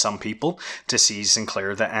 emboldened some people to seize and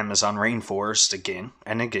clear the Amazon rainforest again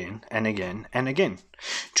and again and again and again,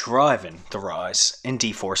 driving the rise in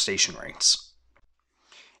deforestation rates.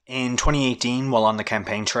 In 2018, while on the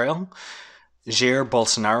campaign trail, Jair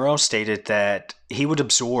Bolsonaro stated that he would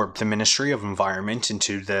absorb the Ministry of Environment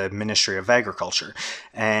into the Ministry of Agriculture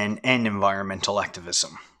and end environmental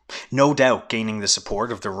activism. No doubt gaining the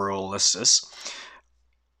support of the Ruralistas.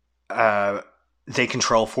 They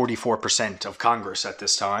control 44% of Congress at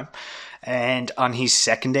this time, and on his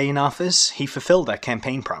second day in office, he fulfilled that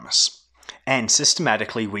campaign promise and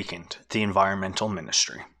systematically weakened the environmental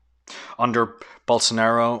ministry. Under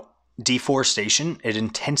Bolsonaro, deforestation, it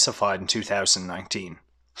intensified in 2019.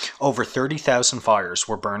 Over 30,000 fires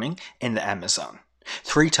were burning in the Amazon,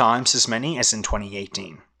 3 times as many as in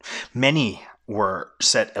 2018. Many were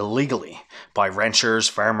set illegally by ranchers,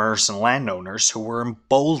 farmers, and landowners who were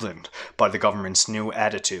emboldened by the government's new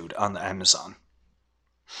attitude on the Amazon.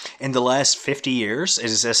 In the last 50 years, it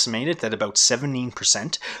is estimated that about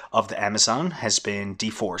 17% of the Amazon has been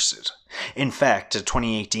deforested. In fact, a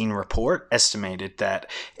 2018 report estimated that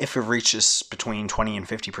if it reaches between 20 and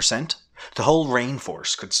 50%, the whole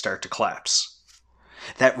rainforest could start to collapse.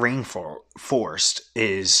 That rainforest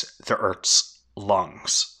is the Earth's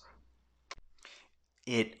lungs.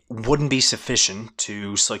 It wouldn't be sufficient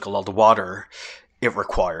to cycle all the water it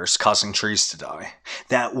requires, causing trees to die.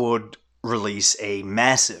 That would release a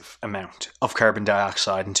massive amount of carbon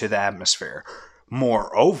dioxide into the atmosphere.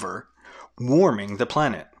 Moreover, warming the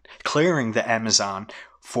planet. Clearing the Amazon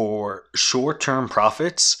for short-term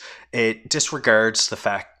profits, it disregards the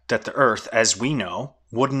fact that the Earth, as we know,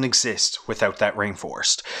 wouldn't exist without that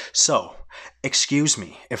rainforest. So, excuse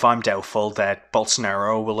me if I'm doubtful that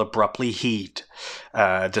Bolsonaro will abruptly heed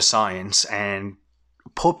the science and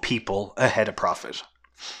put people ahead of profit.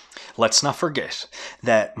 Let's not forget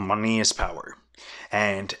that money is power.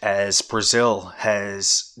 And as Brazil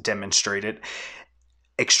has demonstrated,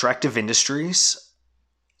 extractive industries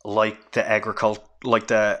like the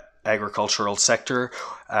agricultural sector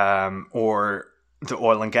or the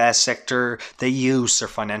oil and gas sector, they use their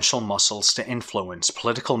financial muscles to influence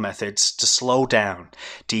political methods to slow down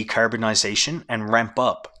decarbonization and ramp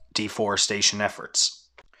up deforestation efforts.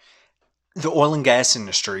 The oil and gas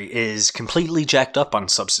industry is completely jacked up on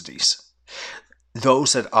subsidies.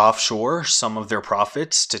 Those that offshore some of their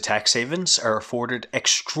profits to tax havens are afforded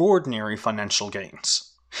extraordinary financial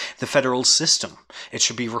gains. The federal system, it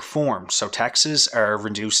should be reformed so taxes are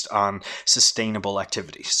reduced on sustainable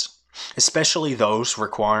activities, especially those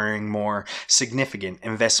requiring more significant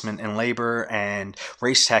investment in labor, and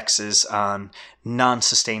raise taxes on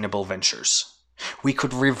non-sustainable ventures. We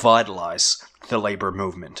could revitalize the labor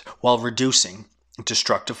movement while reducing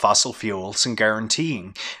destructive fossil fuels and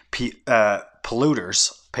guaranteeing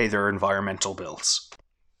polluters pay their environmental bills.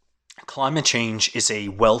 Climate change is a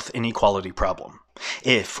wealth inequality problem.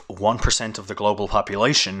 If 1% of the global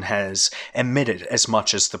population has emitted as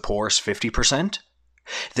much as the poorest 50%,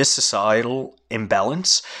 this societal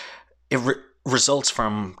imbalance results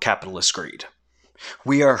from capitalist greed.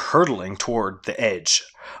 We are hurtling toward the edge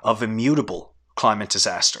of immutable climate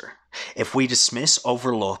disaster. If we dismiss,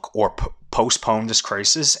 overlook, or postpone this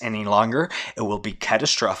crisis any longer, it will be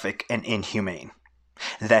catastrophic and inhumane.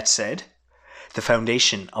 That said, the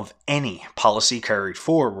foundation of any policy carried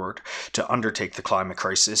forward to undertake the climate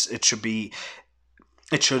crisis, it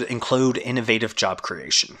should include innovative job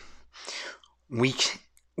creation. We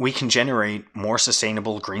can generate more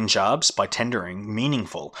sustainable green jobs by tendering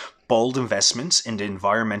meaningful, bold investments into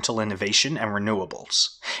environmental innovation and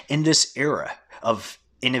renewables. In this era of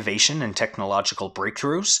innovation and technological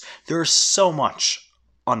breakthroughs, there is so much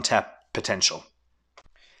untapped potential.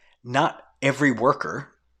 Not every worker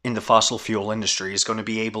in the fossil fuel industry is going to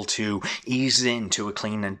be able to ease into a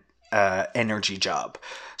clean energy job.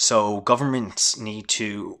 So governments need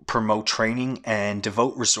to promote training and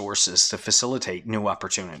devote resources to facilitate new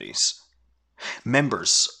opportunities.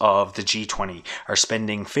 Members of the G20 are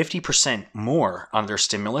spending 50% more on their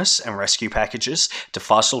stimulus and rescue packages to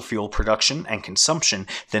fossil fuel production and consumption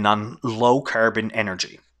than on low carbon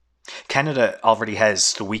energy. Canada already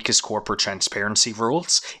has the weakest corporate transparency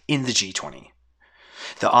rules in the G20.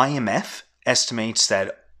 The IMF estimates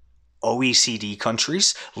that OECD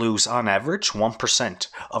countries lose on average 1%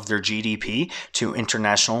 of their GDP to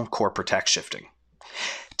international corporate tax shifting.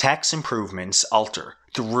 Tax improvements alter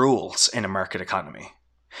the rules in a market economy.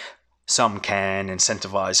 Some can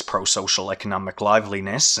incentivize pro-social economic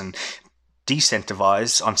liveliness and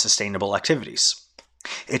disincentivize unsustainable activities.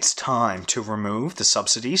 It's time to remove the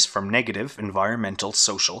subsidies from negative environmental,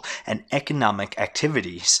 social, and economic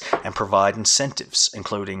activities and provide incentives,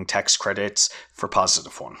 including tax credits for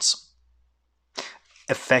positive ones.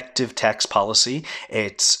 Effective tax policy,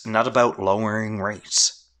 it's not about lowering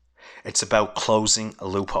rates. It's about closing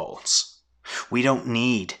loopholes. We don't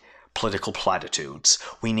need political platitudes.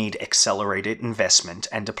 We need accelerated investment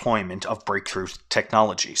and deployment of breakthrough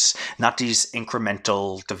technologies, not these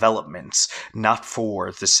incremental developments, not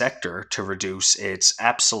for the sector to reduce its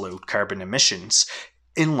absolute carbon emissions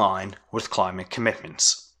in line with climate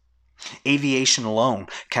commitments. Aviation alone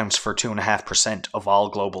counts for 2.5% of all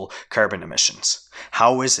global carbon emissions.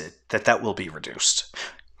 How is it that that will be reduced?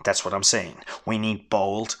 That's what I'm saying. We need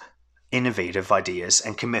bold, innovative ideas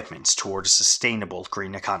and commitments toward a sustainable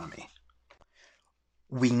green economy.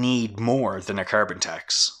 We need more than a carbon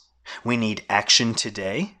tax. We need action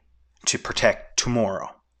today to protect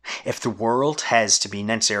tomorrow. If the world has to be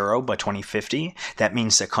net zero by 2050, that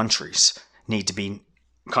means that countries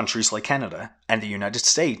like Canada and the United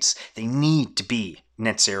States, they need to be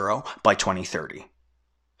net zero by 2030.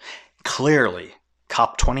 Clearly,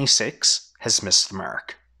 COP26 has missed the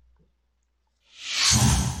mark.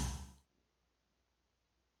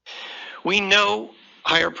 We know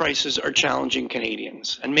higher prices are challenging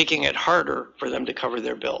Canadians and making it harder for them to cover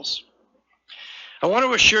their bills. I want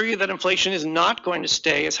to assure you that inflation is not going to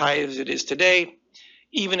stay as high as it is today,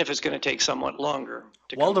 even if it's going to take somewhat longer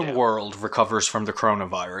to While the come down. world recovers from the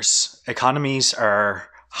coronavirus, economies are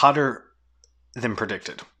hotter than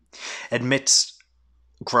predicted. Amidst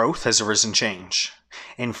growth has arisen change.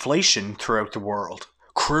 Inflation throughout the world,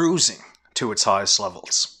 cruising to its highest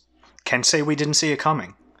levels. Can't say we didn't see it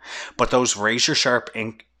coming. But those razor-sharp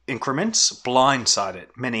increments blindsided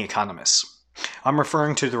many economists. I'm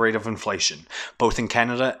referring to the rate of inflation, both in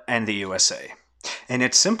Canada and the USA. In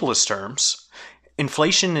its simplest terms,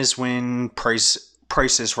 inflation is when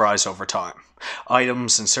prices rise over time.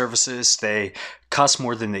 Items and services, they cost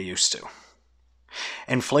more than they used to.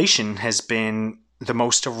 Inflation has been the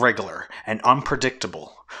most irregular and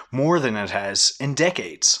unpredictable, more than it has in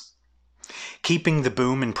decades. Keeping the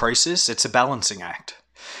boom in prices, it's a balancing act.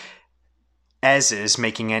 As is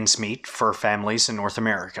making ends meet for families in North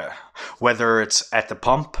America. Whether it's at the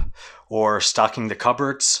pump or stocking the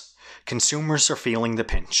cupboards, consumers are feeling the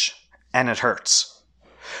pinch, and it hurts.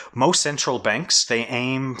 Most central banks, they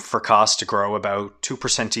aim for costs to grow about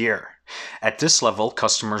 2% a year. At this level,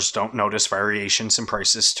 customers don't notice variations in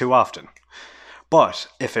prices too often. But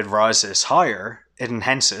if it rises higher, it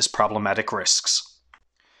enhances problematic risks.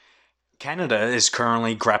 Canada is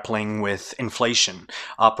currently grappling with inflation,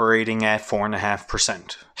 operating at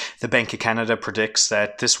 4.5%. The Bank of Canada predicts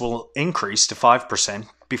that this will increase to 5%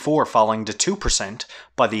 before falling to 2%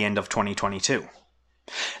 by the end of 2022.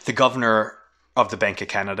 The Governor of the Bank of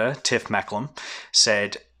Canada, Tiff Macklem,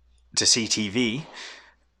 said to CTV,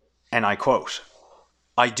 and I quote,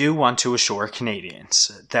 "I do want to assure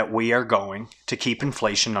Canadians that we are going to keep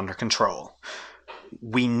inflation under control.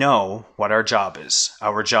 We know what our job is.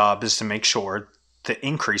 Our job is to make sure the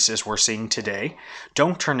increases we're seeing today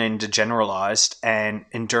don't turn into generalized and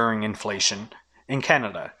enduring inflation in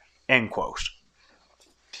Canada." End quote.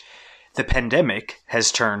 The pandemic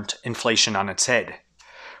has turned inflation on its head,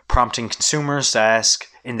 prompting consumers to ask,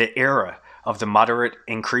 in the era of the moderate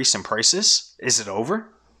increase in prices, is it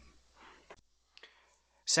over?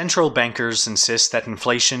 Central bankers insist that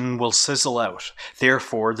inflation will sizzle out,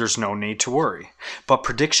 therefore there's no need to worry. But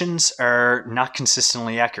predictions are not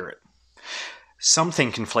consistently accurate. Some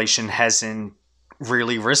think inflation hasn't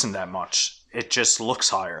really risen that much. It just looks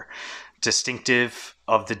higher, distinctive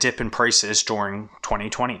of the dip in prices during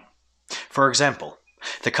 2020. For example,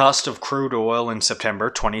 the cost of crude oil in September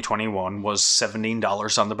 2021 was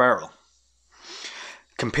 $17 on the barrel.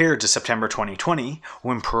 Compared to September 2020,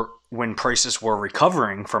 when prices were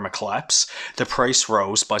recovering from a collapse, the price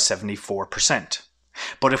rose by 74%.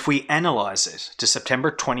 But if we analyze it to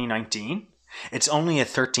September 2019, it's only a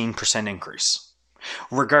 13% increase.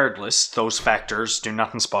 Regardless, those factors do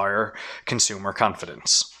not inspire consumer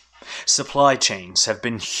confidence. Supply chains have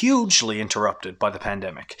been hugely interrupted by the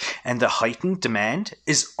pandemic, and the heightened demand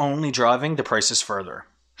is only driving the prices further.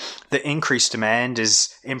 The increased demand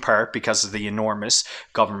is in part because of the enormous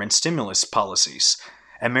government stimulus policies.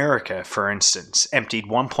 America, for instance, emptied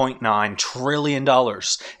 $1.9 trillion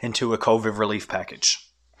into a COVID relief package.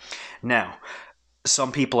 Now,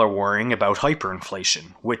 some people are worrying about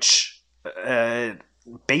hyperinflation, which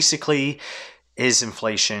basically is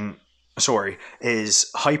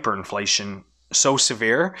hyperinflation so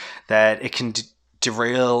severe that it can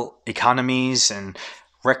derail economies and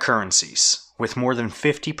currencies with more than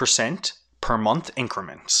 50% per month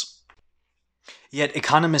increments. Yet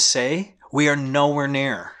economists say we are nowhere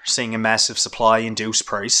near seeing a massive supply-induced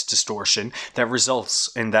price distortion that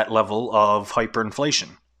results in that level of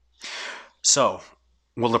hyperinflation. So,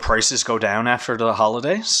 will the prices go down after the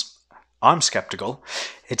holidays? I'm skeptical.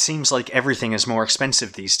 It seems like everything is more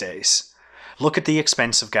expensive these days. Look at the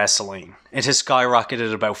expense of gasoline. It has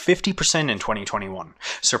skyrocketed about 50% in 2021,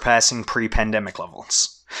 surpassing pre-pandemic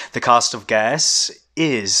levels. The cost of gas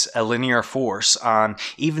is a linear force on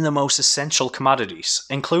even the most essential commodities,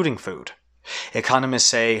 including food. Economists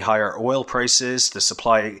say higher oil prices, the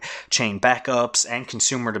supply chain backups, and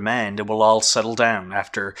consumer demand, it will all settle down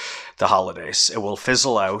after the holidays. It will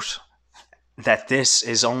fizzle out, that this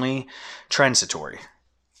is only transitory.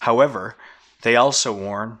 However, they also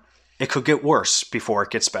warn it could get worse before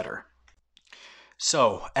it gets better.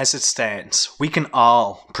 So, as it stands, we can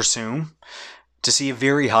all presume to see a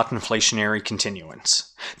very hot inflationary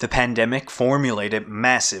continuance. The pandemic formulated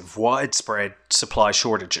massive, widespread supply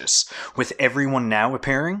shortages, with everyone now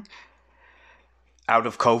appearing out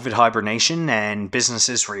of COVID hibernation and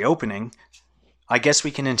businesses reopening. I guess we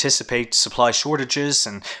can anticipate supply shortages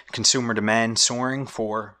and consumer demand soaring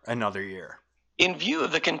for another year. In view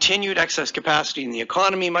of the continued excess capacity in the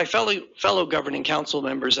economy, my fellow governing council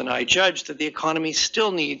members and I judge that the economy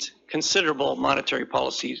still needs considerable monetary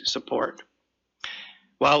policy support.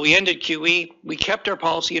 While we ended QE, we kept our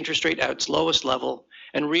policy interest rate at its lowest level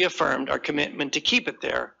and reaffirmed our commitment to keep it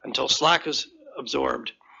there until slack is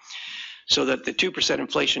absorbed so that the 2%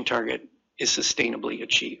 inflation target is sustainably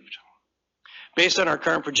achieved. Based on our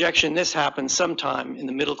current projection, this happens sometime in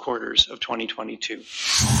the middle quarters of 2022.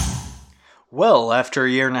 Well, after a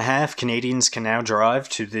year and a half, Canadians can now drive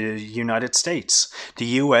to the United States. The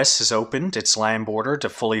US has opened its land border to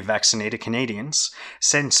fully vaccinated Canadians.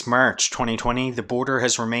 Since March 2020, the border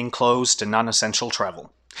has remained closed to non-essential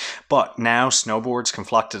travel. But now snowboards can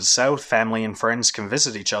flock to the south, family and friends can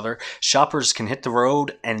visit each other, shoppers can hit the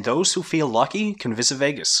road, and those who feel lucky can visit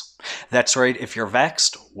Vegas. That's right, if you're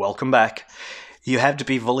vaxxed, welcome back. You have to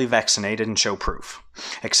be fully vaccinated and show proof.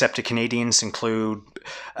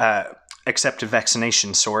 Accepted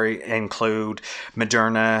vaccinations include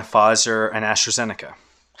Moderna, Pfizer, and AstraZeneca.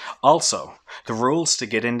 Also, the rules to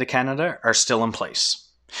get into Canada are still in place.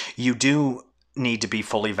 You do need to be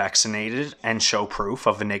fully vaccinated and show proof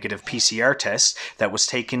of a negative PCR test that was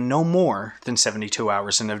taken no more than 72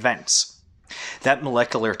 hours in advance. That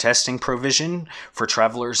molecular testing provision for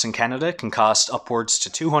travelers in Canada can cost upwards to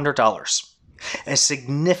 $200, a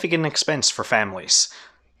significant expense for families.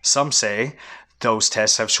 Some say those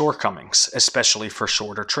tests have shortcomings, especially for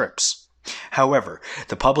shorter trips. However,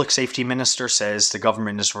 the public safety minister says the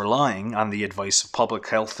government is relying on the advice of public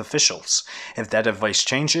health officials. If that advice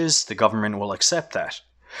changes, the government will accept that.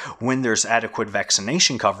 When there's adequate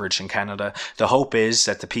vaccination coverage in Canada, the hope is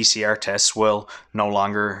that the PCR tests will no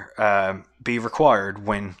longer be required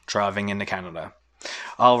when driving into Canada.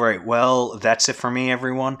 All right, well, that's it for me,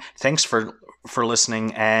 everyone. Thanks for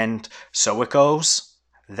listening, and so it goes.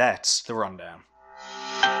 That's the rundown.